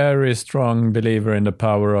very strong believer in the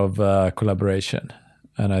power of collaboration.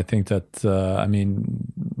 And I think that,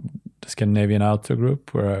 the Scandinavian Outdoor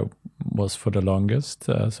Group, where I was for the longest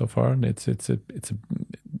so far, it's a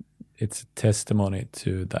testimony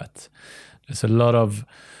to that. There's a lot of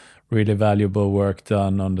really valuable work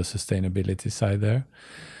done on the sustainability side there.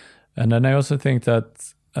 And then I also think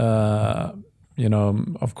that,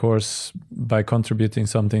 of course, by contributing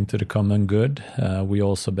something to the common good, we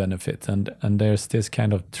also benefit. And there's this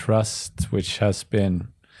kind of trust which has been,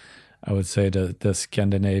 I would say, the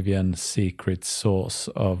Scandinavian secret sauce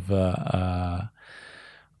of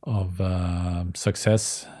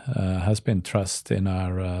success has been trust in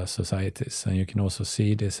our societies, and you can also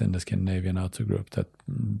see this in the Scandinavian outdoor group, that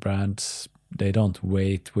brands, they don't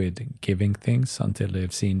wait with giving things until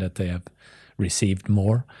they've seen that they have received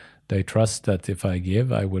more. They trust that if I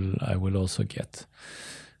give, I will also get.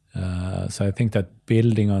 So I think that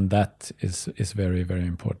building on that is very, very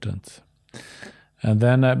important. And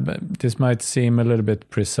then this might seem a little bit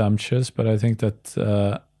presumptuous, but I think that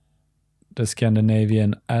the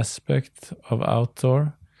Scandinavian aspect of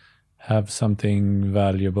outdoor have something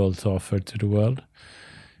valuable to offer to the world.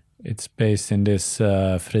 It's based in this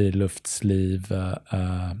friluftsliv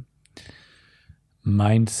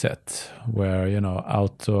mindset where, you know,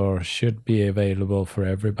 outdoor should be available for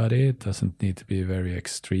everybody. It doesn't need to be very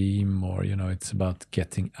extreme, or, you know, it's about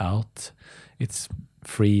getting out. It's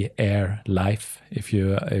free air life if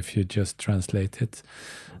you just translate it.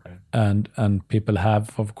 Okay. And people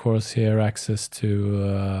have, of course, here access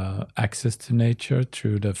to nature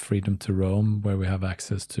through the freedom to roam, where we have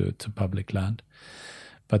access to public land.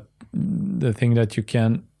 But the thing that you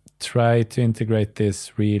can try to integrate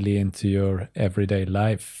this really into your everyday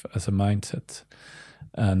life as a mindset.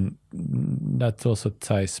 And that also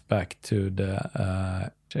ties back to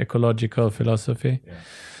the ecological philosophy.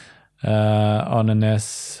 Arne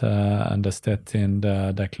Næss and the Stettin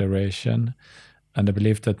Declaration, and the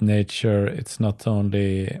belief that nature, it's not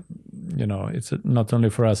only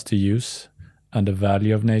for us to use, and the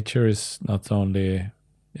value of nature is not only,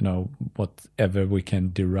 you know, whatever we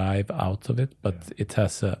can derive out of it, but it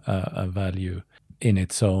has a value in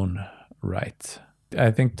its own right. I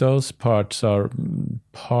think those parts are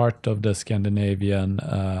part of the Scandinavian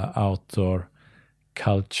outdoor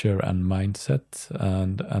culture and mindset,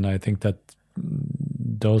 and I think that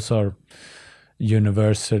those are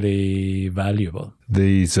universally valuable.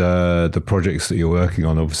 These the projects that you're working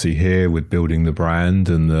on, obviously here with building the brand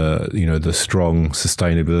and the strong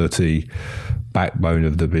sustainability backbone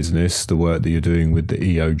of the business, the work that you're doing with the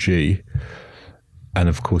EOG, and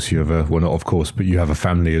of course you have you have a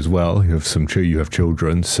family as well. You have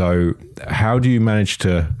children. So how do you manage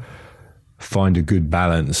to find a good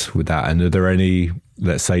balance with that? And are there any,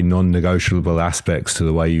 let's say, non-negotiable aspects to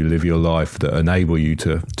the way you live your life that enable you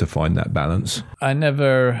to find that balance? I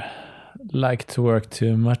never like to work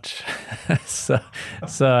too much. so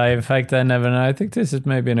in fact, I think this is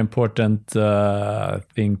maybe an important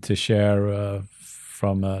thing to share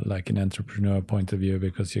from like an entrepreneur point of view,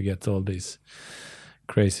 because you get all these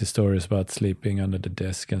crazy stories about sleeping under the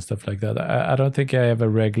desk and stuff like that. I don't think I ever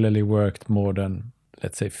regularly worked more than,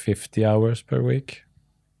 let's say, 50 hours per week,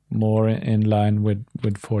 more in line with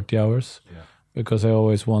 40 hours, because I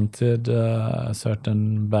always wanted a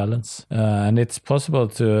certain balance. And it's possible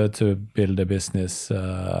to build a business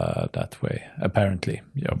that way, apparently.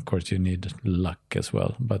 Yeah, of course, you need luck as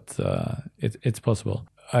well, but it's possible.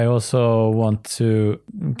 I also want to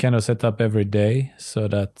kind of set up every day so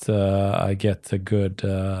that I get a good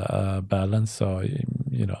balance. So,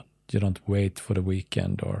 you know, you don't wait for the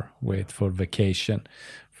weekend or wait for vacation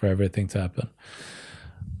for everything to happen.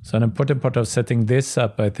 So an important part of setting this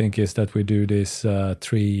up, I think, is that we do this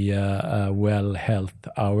 3 well health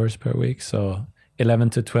hours per week. So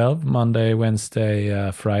 11 to 12, Monday,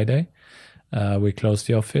 Wednesday, Friday. We close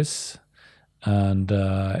the office and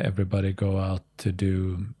everybody go out to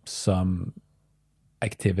do some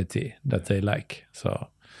activity that they like. So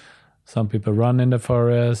some people run in the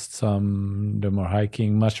forest, some do more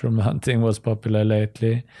hiking. Mushroom hunting was popular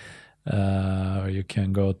lately. You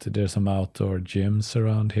can go to, there's some outdoor gyms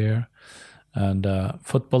around here. And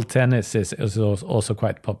football, tennis is also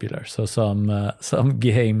quite popular. So some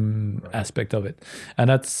game aspect of it. And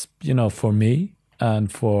that's, you know, for me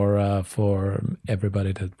and for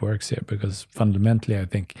everybody that works here, because fundamentally I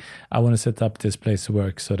think I want to set up this place to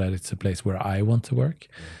work so that it's a place where I want to work.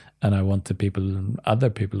 And I want the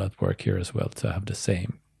other people that work here as well to have the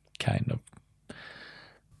same kind of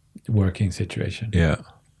working situation. Yeah,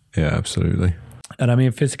 absolutely. And I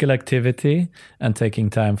mean, physical activity and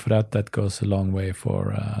taking time for that goes a long way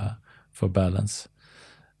for balance.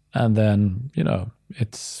 And then, you know,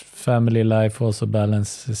 it's family life also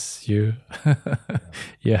balances you.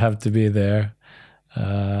 You have to be there.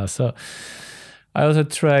 So I also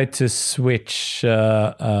try to switch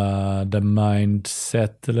the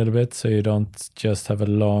mindset a little bit, so you don't just have a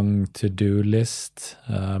long to-do list,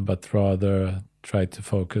 but rather try to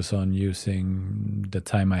focus on using the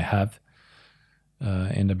time I have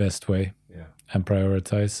in the best way, and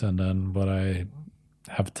prioritize. And then what I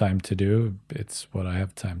have time to do, it's what I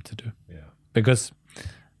have time to do. Because,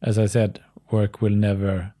 as I said, work will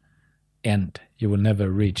never end. You will never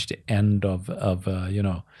reach the end of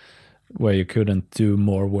where you couldn't do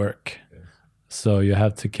more work. Yes. So you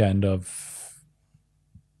have to kind of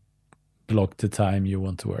block the time you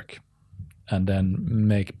want to work and then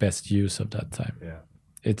make best use of that time. Yeah.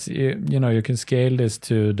 It's, you know, you can scale this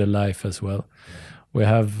to the life as well.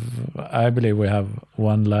 Yeah. I believe we have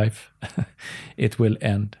one life. It will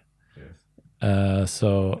end. Yes.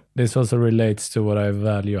 So this also relates to what I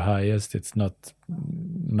value highest. It's not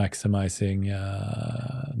maximizing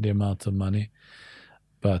the amount of money,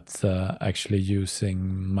 but actually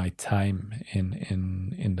using my time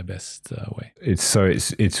in the best way.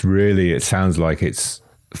 It's really, it sounds like it's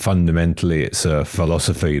fundamentally it's a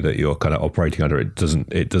philosophy that you're kind of operating under. It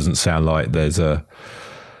doesn't sound like there's a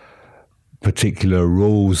particular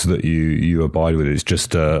rules that you abide with. It's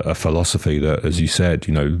just a philosophy that, as you said,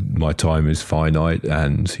 you know, my time is finite,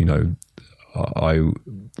 and you know,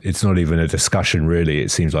 it's not even a discussion really. It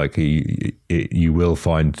seems like you will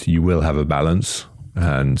have a balance,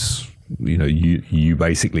 and you know, you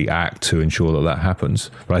basically act to ensure that happens.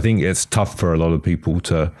 But I think it's tough for a lot of people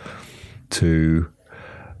to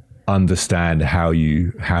understand how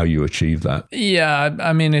you achieve that. Yeah,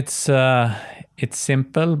 I mean, it's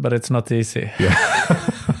simple, but it's not easy. Yeah.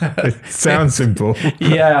 It sounds simple.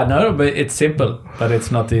 Yeah, no, but it's simple, but it's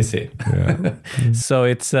not easy. Yeah. So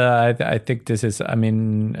it's I think this is, I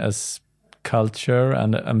mean, as culture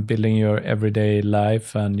and building your everyday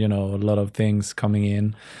life, and you know, a lot of things coming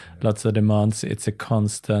in, lots of demands. It's a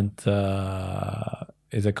constant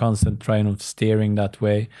train of steering that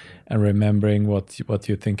way and remembering what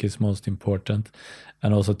you think is most important,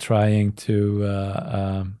 and also trying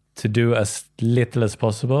to do as little as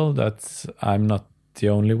possible. That I'm not the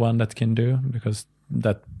only one that can do, because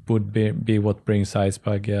that would be what brings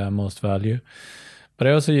Icebug most value. But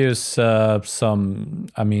I also use I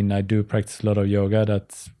do practice a lot of yoga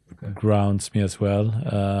that grounds me as well.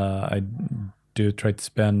 I do try to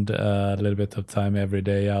spend a little bit of time every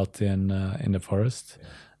day out in the forest. Yeah.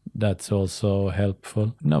 That's also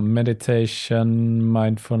helpful. No, meditation,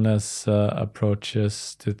 mindfulness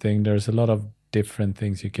approaches to things. There's a lot of different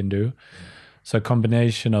things you can do. So a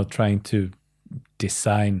combination of trying to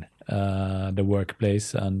design the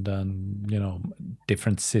workplace and you know,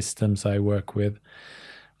 different systems I work with,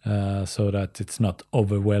 so that it's not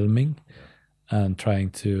overwhelming, and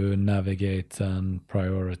trying to navigate and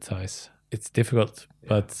prioritize. It's difficult,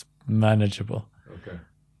 but manageable. Okay.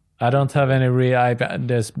 I don't have any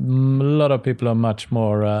there's a lot of people are much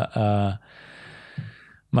more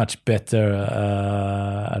much better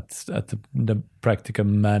at the practical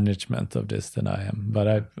management of this than I am.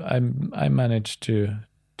 But I managed to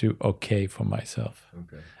do okay for myself.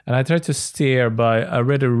 Okay. And I try to steer by, I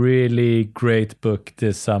read a really great book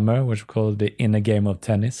this summer, which is called The Inner Game of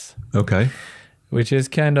Tennis. Okay. Which is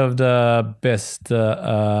kind of the best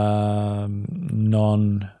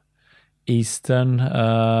non-Eastern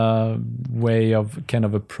way of kind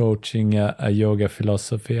of approaching a yoga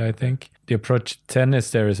philosophy, I think. The approach to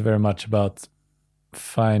tennis there is very much about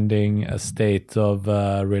finding a state of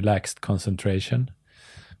relaxed concentration.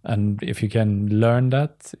 And if you can learn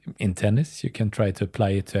that in tennis, you can try to apply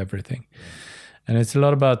it to everything. And it's a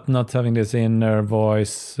lot about not having this inner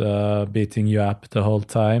voice beating you up the whole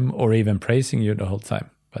time, or even praising you the whole time,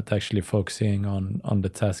 but actually focusing on the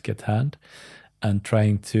task at hand and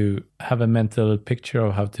trying to have a mental picture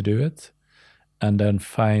of how to do it, and then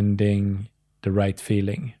finding the right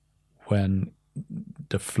feeling when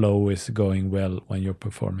the flow is going well, when you're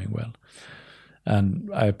performing well. And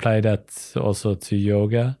I apply that also to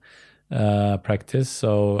yoga practice.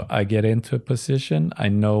 So I get into a position, I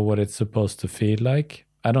know what it's supposed to feel like.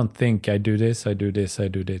 I don't think I do this, I do this, I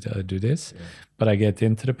do this, I do this. Yeah. But I get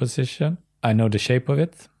into the position, I know the shape of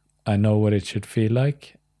it, I know what it should feel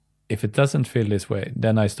like. If it doesn't feel this way,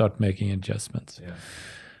 then I start making adjustments. Yeah.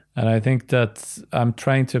 And I think that I'm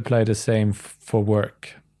trying to apply the same for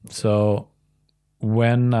work. So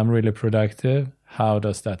when I'm really productive, how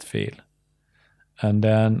does that feel? And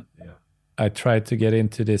then I try to get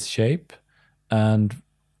into this shape and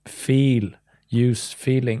use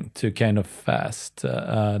feeling to kind of fast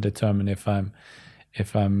determine if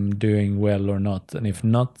I'm doing well or not. And if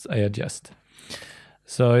not, I adjust.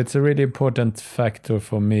 So it's a really important factor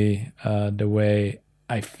for me, the way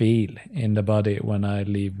I feel in the body when I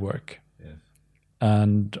leave work. Yes.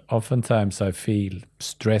 And oftentimes I feel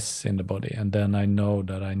stress in the body, and then I know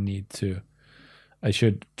that I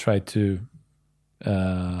should try to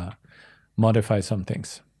modify some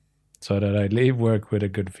things so that I leave work with a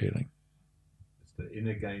good feeling. It's the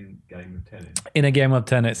inner game of tennis. Inner Game of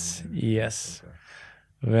Tennis, yes.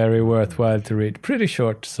 Okay. Very worthwhile to read. Pretty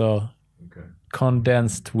short, so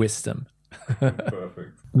condensed wisdom.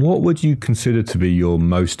 Perfect. What would you consider to be your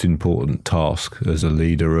most important task as a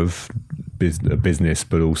leader of a business,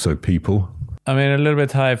 but also people? I mean, a little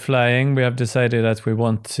bit high flying. We have decided that we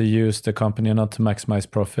want to use the company not to maximize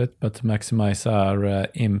profit, but to maximize our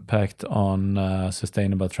impact on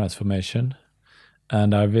sustainable transformation.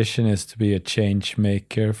 And our vision is to be a change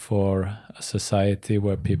maker for a society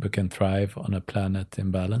where people can thrive on a planet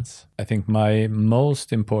in balance. I think my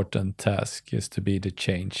most important task is to be the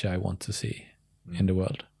change I want to see in the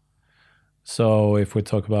world. So if we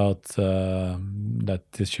talk about that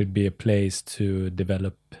this should be a place to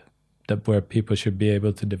develop, that where people should be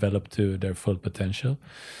able to develop to their full potential,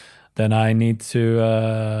 then I need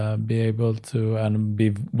to be able to and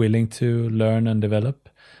be willing to learn and develop,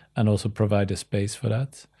 and also provide a space for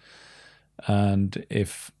that. And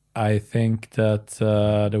if I think that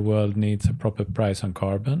the world needs a proper price on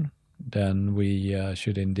carbon, then we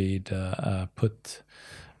should indeed put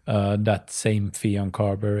that same fee on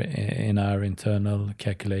carbon in our internal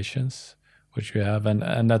calculations, which we have.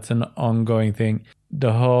 And that's an ongoing thing.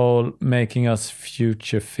 The whole making us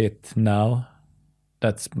future fit now,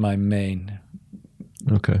 that's my main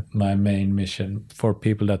mission for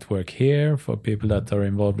people that work here, for people that are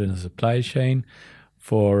involved in the supply chain,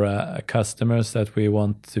 for customers that we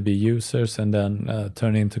want to be users and then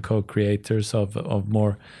turn into co-creators of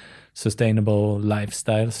more sustainable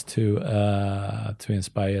lifestyles to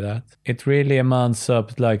inspire that. It really amounts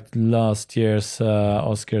up like last year's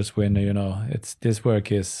Oscars winner. This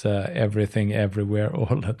work is everything everywhere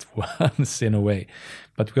all at once in a way.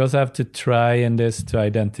 But we also have to try in this to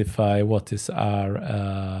identify what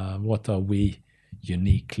are we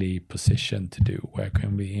uniquely positioned to do, where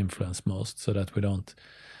can we influence most, so that we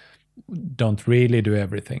don't really do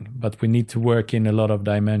everything, but we need to work in a lot of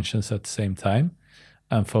dimensions at the same time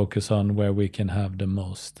and focus on where we can have the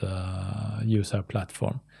most use our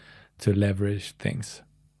platform to leverage things.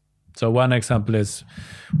 So one example is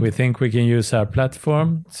we think we can use our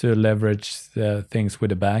platform to leverage things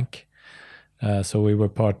with a bank. So we were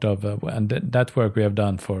part of, and that work we have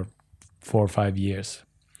done for 4 or 5 years.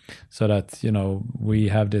 So that, we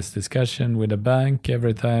have this discussion with a bank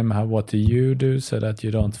every time, what do you do so that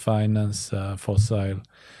you don't finance fossil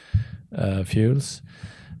fuels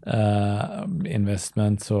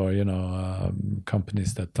investments or,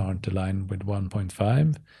 companies that aren't aligned with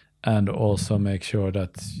 1.5, and also make sure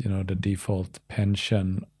that, the default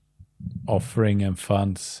pension offering and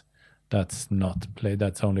funds that's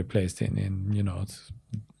only placed in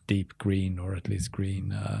deep green, or at least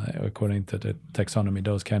green according to the taxonomy,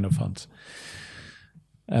 those kind of funds.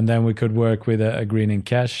 And then we could work with a green in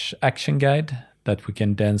cash action guide that we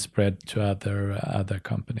can then spread to other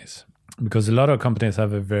companies, because a lot of companies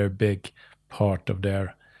have a very big part of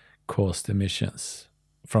their cost emissions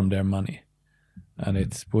from their money. And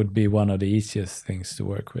it would be one of the easiest things to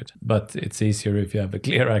work with. But it's easier if you have a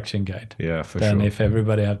clear action guide. Yeah, for than sure. if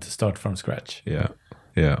everybody have to start from scratch. Yeah.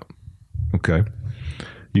 Okay.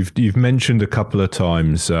 You've mentioned a couple of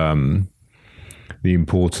times the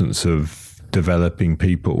importance of developing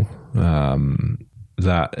people.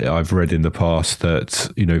 That I've read in the past that,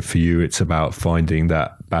 for you, it's about finding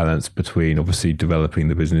that balance between obviously developing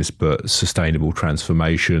the business, but sustainable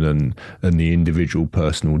transformation and the individual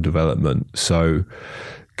personal development. So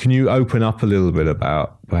can you open up a little bit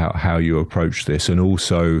about how you approach this, and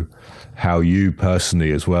also how you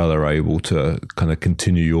personally as well are able to kind of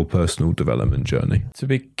continue your personal development journey? To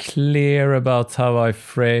be clear about how I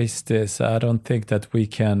phrase this, I don't think that we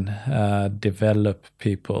can develop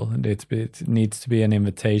people. It needs to be an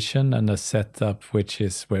invitation and a setup, which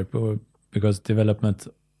is because development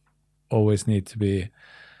always needs to be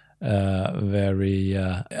very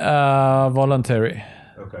voluntary.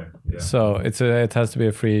 Okay. Yeah. So it has to be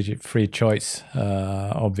a free choice,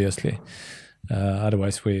 obviously.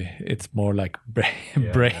 Otherwise, it's more like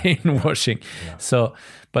brainwashing. Yeah. So,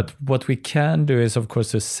 but what we can do is, of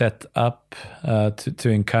course, to set up to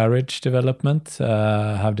encourage development,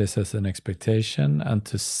 have this as an expectation, and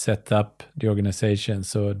to set up the organization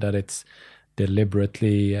so that it's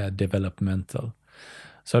deliberately developmental.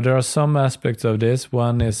 So there are some aspects of this.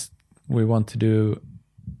 One is we want to do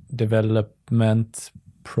development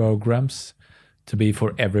programs to be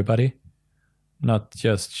for everybody, not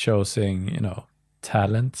just choosing,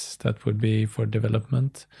 talents that would be for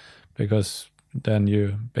development, because then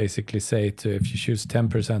you basically say if you choose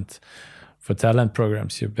 10% for talent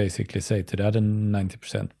programs, you basically say to the other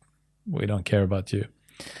 90%, we don't care about you.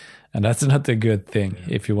 And that's not a good thing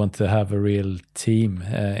if you want to have a real team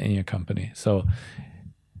in your company. So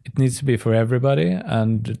it needs to be for everybody,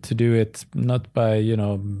 and to do it not by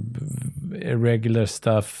irregular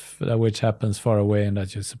stuff which happens far away and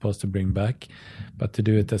that you're supposed to bring back, but to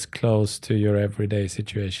do it as close to your everyday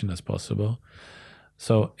situation as possible.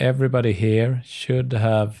 So everybody here should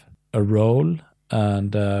have a role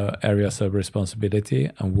and areas of responsibility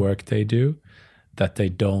and work they do that they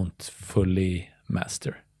don't fully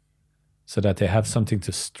master, so that they have something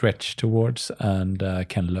to stretch towards and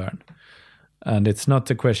can learn. And it's not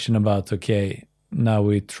a question about, okay, now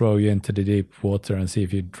we throw you into the deep water and see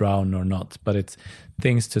if you drown or not, but it's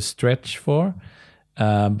things to stretch for,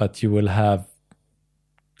 but you will have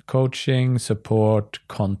coaching, support,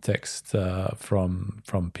 context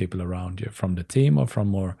from people around you, from the team or from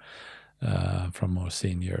more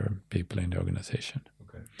senior people in the organization.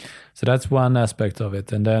 Okay. So that's one aspect of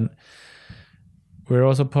it. And then we're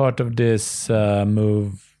also part of this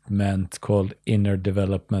movement called Inner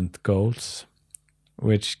Development Goals,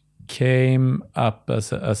 which came up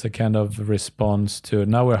as a kind of response to,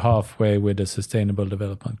 now we're halfway with the Sustainable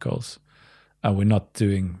Development Goals, and we're not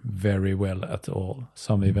doing very well at all.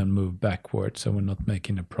 Some even move backwards, and we're not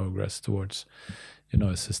making a progress towards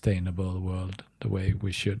a sustainable world the way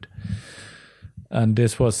we should. And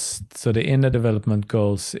this was, so the Inner Development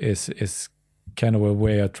Goals is kind of a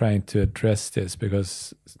way of trying to address this,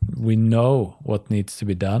 because we know what needs to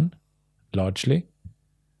be done, largely.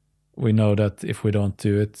 We know that if we don't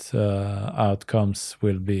do it, outcomes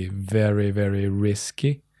will be very, very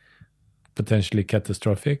risky, potentially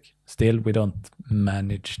catastrophic. Still, we don't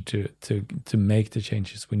manage to make the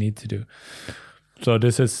changes we need to do. So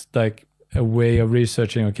this is like a way of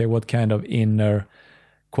researching, okay, what kind of inner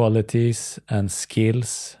qualities and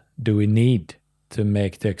skills do we need to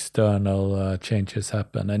make the external changes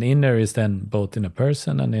happen? And inner is then both in a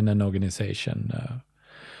person and in an organization.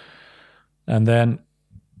 And then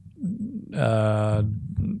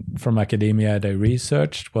from academia, they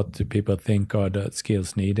researched what do people think are the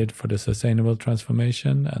skills needed for the sustainable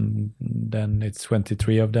transformation, and then it's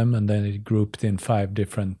 23 of them, and then it grouped in 5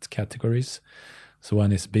 different categories. So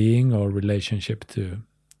one is being, or relationship to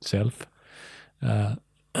self.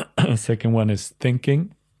 Second one is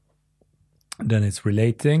thinking. Then it's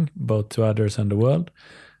relating, both to others and the world.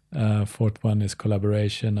 Fourth one is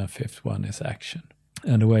collaboration, and fifth one is action.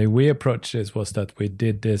 And the way we approached this was that we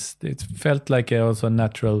did this, it felt like also a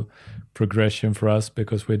natural progression for us,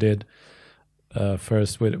 because we did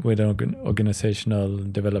first with an organizational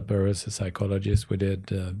developer as a psychologist, we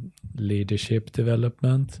did leadership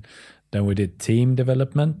development. Then we did team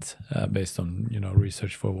development based on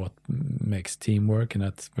research for what makes team work, and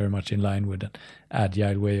that's very much in line with an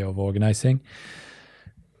agile way of organizing.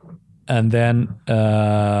 And then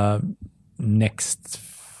next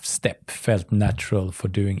step felt natural for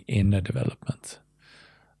doing inner development,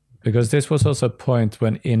 because this was also a point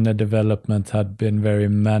when inner development had been very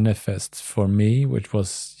manifest for me, which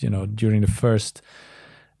was during the first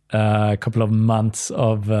couple of months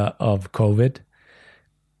of COVID.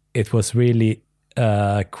 It was really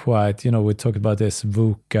quite, we talked about this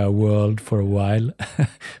VUCA world for a while,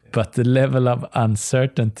 but the level of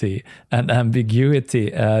uncertainty and ambiguity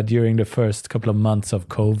during the first couple of months of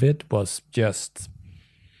COVID was just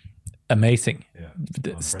amazing,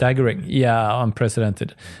 staggering,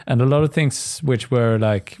 unprecedented. And a lot of things which were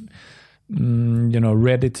like,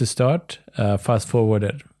 ready to start, fast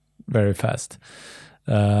forwarded very fast.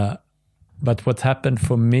 But what happened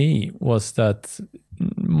for me was that,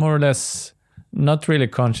 more or less, not really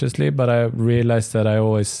consciously, but I realized that I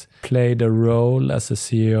always played a role as a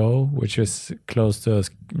CEO, which is close to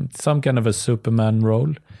some kind of a Superman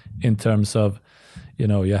role, in terms of,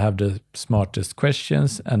 you have the smartest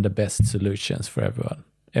questions and the best solutions for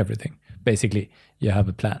everything. Basically, you have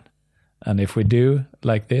a plan. And if we do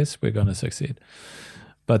like this, we're going to succeed.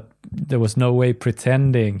 But there was no way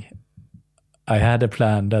pretending I had a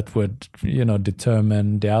plan that would,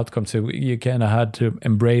 determine the outcome. So you kind of had to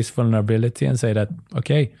embrace vulnerability and say that,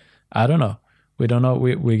 okay, I don't know. We don't know.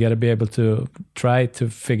 We got to be able to try to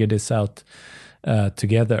figure this out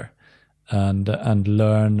together and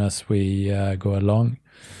learn as we go along.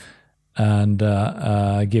 And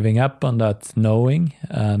giving up on that knowing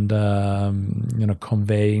and,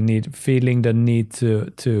 feeling the need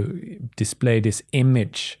to display this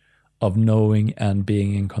image of knowing and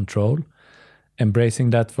being in control. Embracing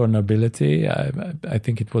that vulnerability, I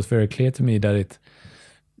think it was very clear to me that it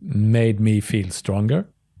made me feel stronger,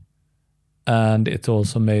 and it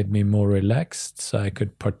also made me more relaxed, so I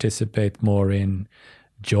could participate more in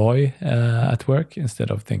joy at work, instead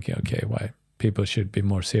of thinking, okay, why people should be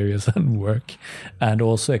more serious at work, and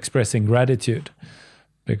also expressing gratitude,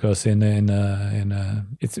 because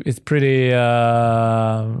it's pretty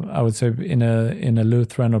I would say in a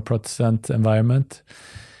Lutheran or Protestant environment,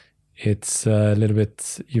 it's a little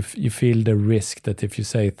bit you feel the risk that if you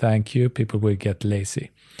say thank you, people will get lazy.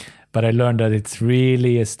 But I learned that it's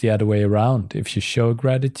really is the other way around. If you show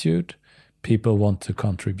gratitude, people want to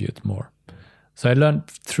contribute more. So I learned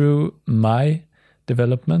through my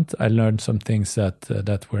development, I learned some things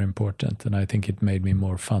that were important, and I think it made me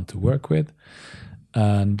more fun to work with.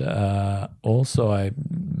 And also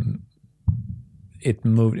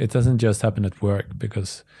it doesn't just happen at work,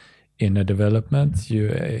 because in a development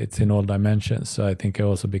it's in all dimensions. So I think I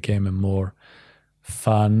also became a more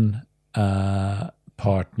fun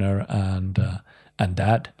partner and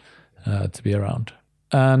dad to be around.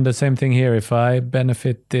 And the same thing here. If I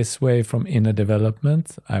benefit this way from inner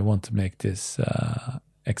development, I want to make this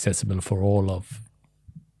accessible for all of,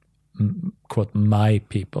 quote, my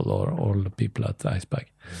people or all the people at Icebug.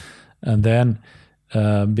 And then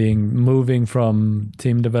moving from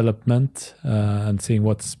team development and seeing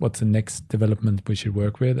what's the next development we should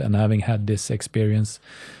work with, and having had this experience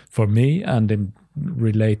for me and in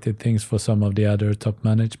related things for some of the other top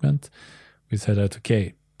management, we said that,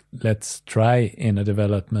 okay, let's try inner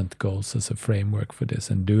development goals as a framework for this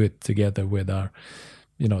and do it together with our,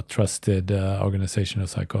 trusted organizational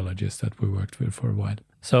psychologists that we worked with for a while.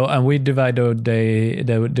 So, and we divide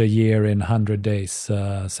the year in 100 days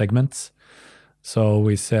segments. So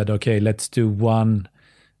we said, okay, let's do one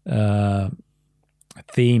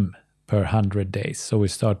theme per 100 days. So we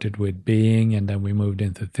started with being, and then we moved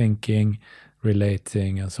into thinking,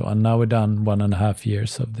 relating, and so on. Now we've done 1.5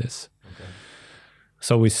 years of this. Okay.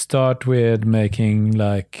 So we start with making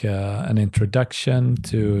like an introduction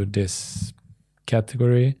to this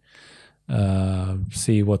category,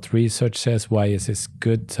 see what research says, why is it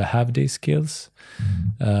good to have these skills,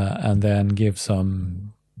 and then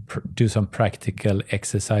do some practical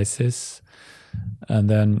exercises. And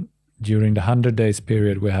then during the 100 days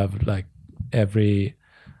period, we have like every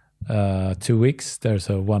 2 weeks, there's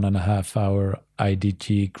a 1.5 hour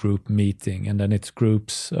IDG group meeting. And then it's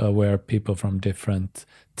groups where people from different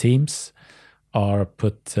teams are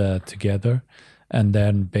put together. And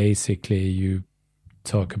then basically you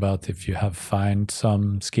talk about if you have found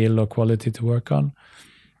some skill or quality to work on,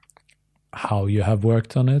 how you have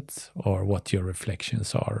worked on it, or what your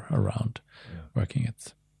reflections are around working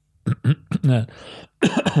it.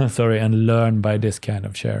 Sorry, and learn by this kind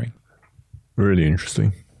of sharing. Really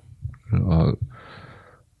interesting.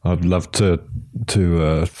 I'd love to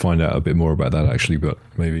find out a bit more about that actually, but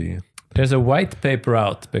maybe there's a white paper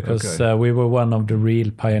out, because we were one of the real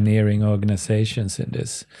pioneering organizations in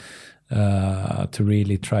this, to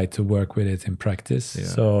really try to work with it in practice. Yeah.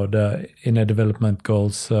 So the Inner Development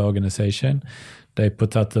Goals organization, they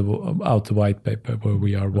put out the white paper where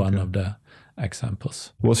we are one of the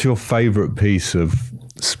examples. What's your favorite piece of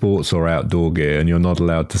sports or outdoor gear? And you're not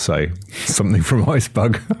allowed to say something from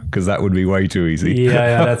Icebug, because that would be way too easy.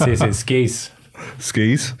 Yeah, that's easy. Skis.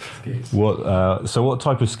 Skis? What? So what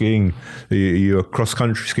type of skiing? Are you a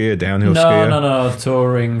cross-country skier, downhill skier? No,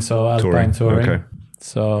 touring, so alpine touring. Okay.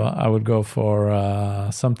 So I would go for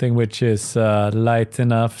something which is light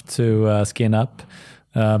enough to skin up,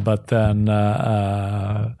 but then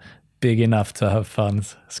big enough to have fun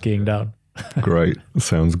skiing down. Great.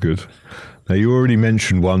 Sounds good. Now, you already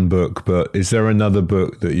mentioned one book, but is there another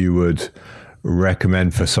book that you would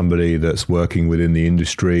recommend for somebody that's working within the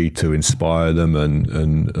industry to inspire them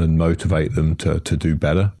and motivate them to do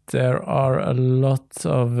better? There are a lot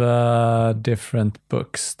of different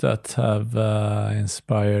books that have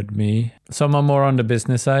inspired me. Some are more on the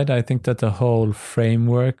business side. I think that the whole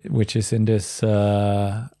framework, which is in this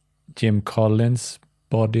Jim Collins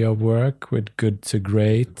body of work with Good to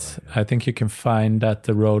Great, I think you can find that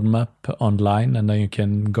the roadmap online, and then you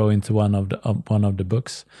can go into one of the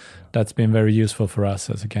books. That's been very useful for us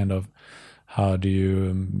as a kind of how do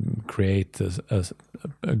you create a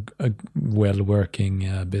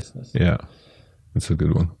well-working business. Yeah, it's a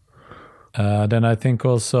good one. Then I think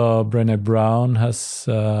also Brené Brown has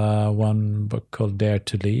one book called Dare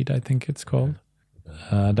to Lead, I think it's called.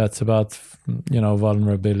 That's about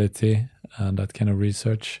vulnerability and that kind of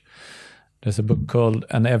research. There's a book called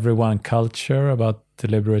An Everyone Culture about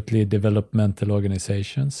deliberately developmental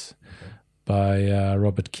organizations by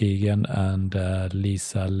Robert Keegan and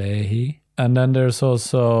Lisa Leahy. And then there's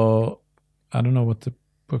also, I don't know what the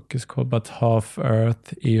book is called, but Half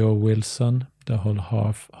Earth, E.O. Wilson, the whole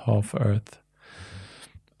half Earth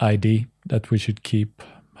ID that we should keep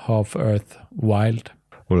half Earth wild.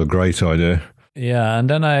 What a great idea. Yeah, and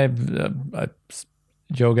then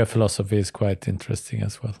yoga philosophy is quite interesting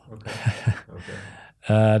as well. Okay.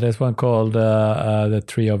 There's one called The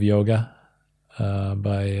Tree of Yoga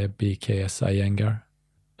by BKS Iyengar.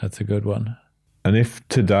 That's a good one. And if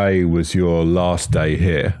today was your last day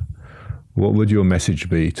here, what would your message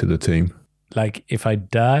be to the team? Like if I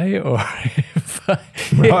die or if I...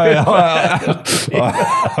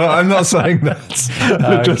 I'm not saying that.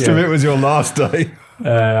 Okay. Just if it was your last day.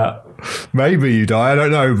 Maybe you die, I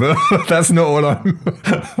don't know, but that's not what I'm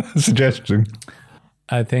suggesting.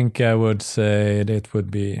 I think I would say it would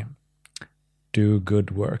be do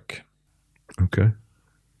good work. Okay.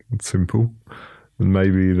 It's simple. And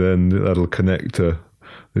maybe then that'll connect to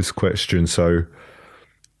this question. So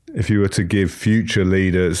if you were to give future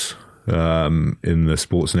leaders in the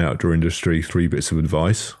sports and outdoor industry 3 bits of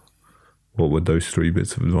advice, what would those 3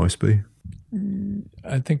 bits of advice be?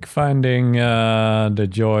 I think finding the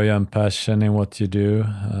joy and passion in what you do,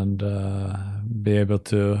 and be able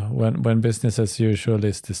to, when business as usual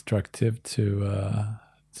is destructive, to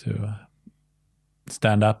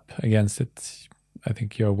stand up against it. I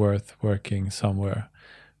think you're worth working somewhere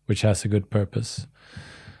which has a good purpose.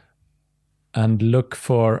 And look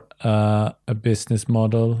for a business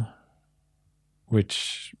model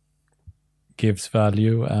which gives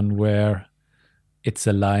value and where it's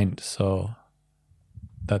aligned, so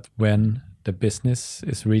that when the business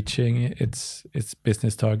is reaching its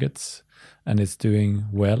business targets and it's doing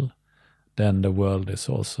well, then the world is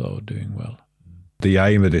also doing well. The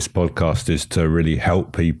aim of this podcast is to really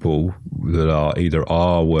help people that are either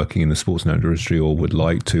working in the sports and outdoor industry or would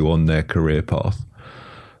like to on their career path.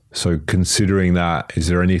 So considering that, is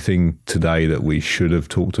there anything today that we should have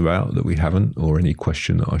talked about that we haven't, or any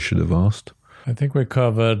question that I should have asked? I think we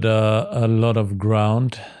covered a lot of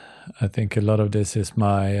ground. I think a lot of this is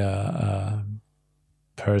my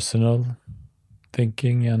personal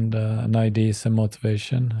thinking and ideas and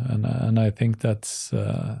motivation, and I think that's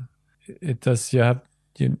it. Does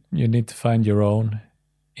you need to find your own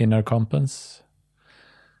inner compass.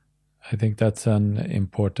 I think that's an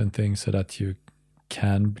important thing, so that you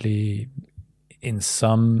can be in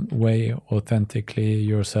some way authentically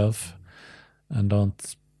yourself, and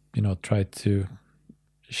don't try to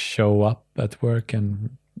show up at work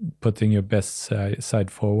and putting your best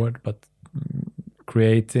side forward, but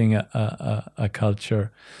creating a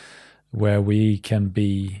culture where we can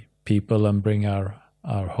be people and bring our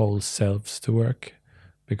whole selves to work.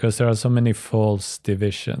 Because there are so many false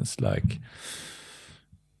divisions, like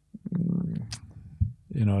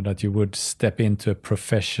that you would step into a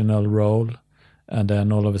professional role, and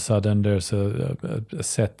then all of a sudden there's a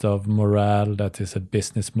set of morale that is a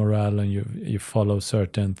business morale, and you follow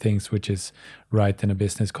certain things which is right in a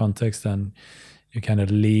business context, and you kind of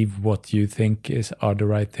leave what you think are the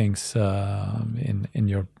right things in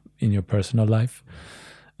your personal life.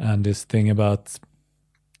 And this thing about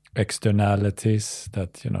externalities,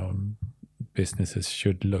 that businesses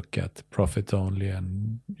should look at profit only,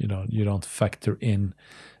 and you don't factor in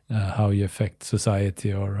how you affect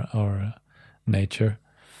society or nature.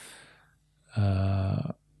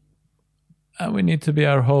 And we need to be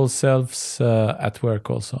our whole selves at work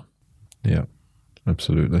also. Yeah,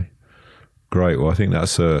 absolutely. Great. Well, I think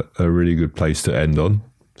that's a really good place to end on.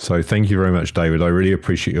 So thank you very much, David. I really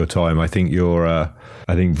appreciate your time. I think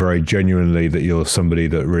I think very genuinely that you're somebody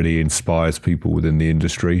that really inspires people within the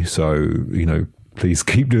industry. So, please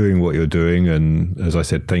keep doing what you're doing. And as I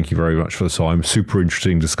said, thank you very much for the time. Super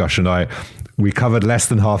interesting discussion. We covered less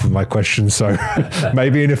than half of my questions. So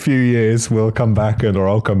maybe in a few years we'll come back or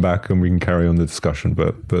I'll come back and we can carry on the discussion.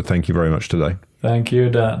 But thank you very much today. Thank you,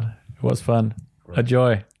 Dan. It was fun. A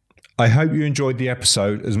joy. I hope you enjoyed the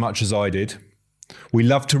episode as much as I did. We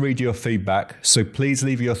love to read your feedback, so please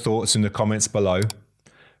leave your thoughts in the comments below.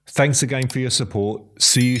 Thanks again for your support.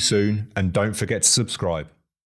 See you soon, and don't forget to subscribe.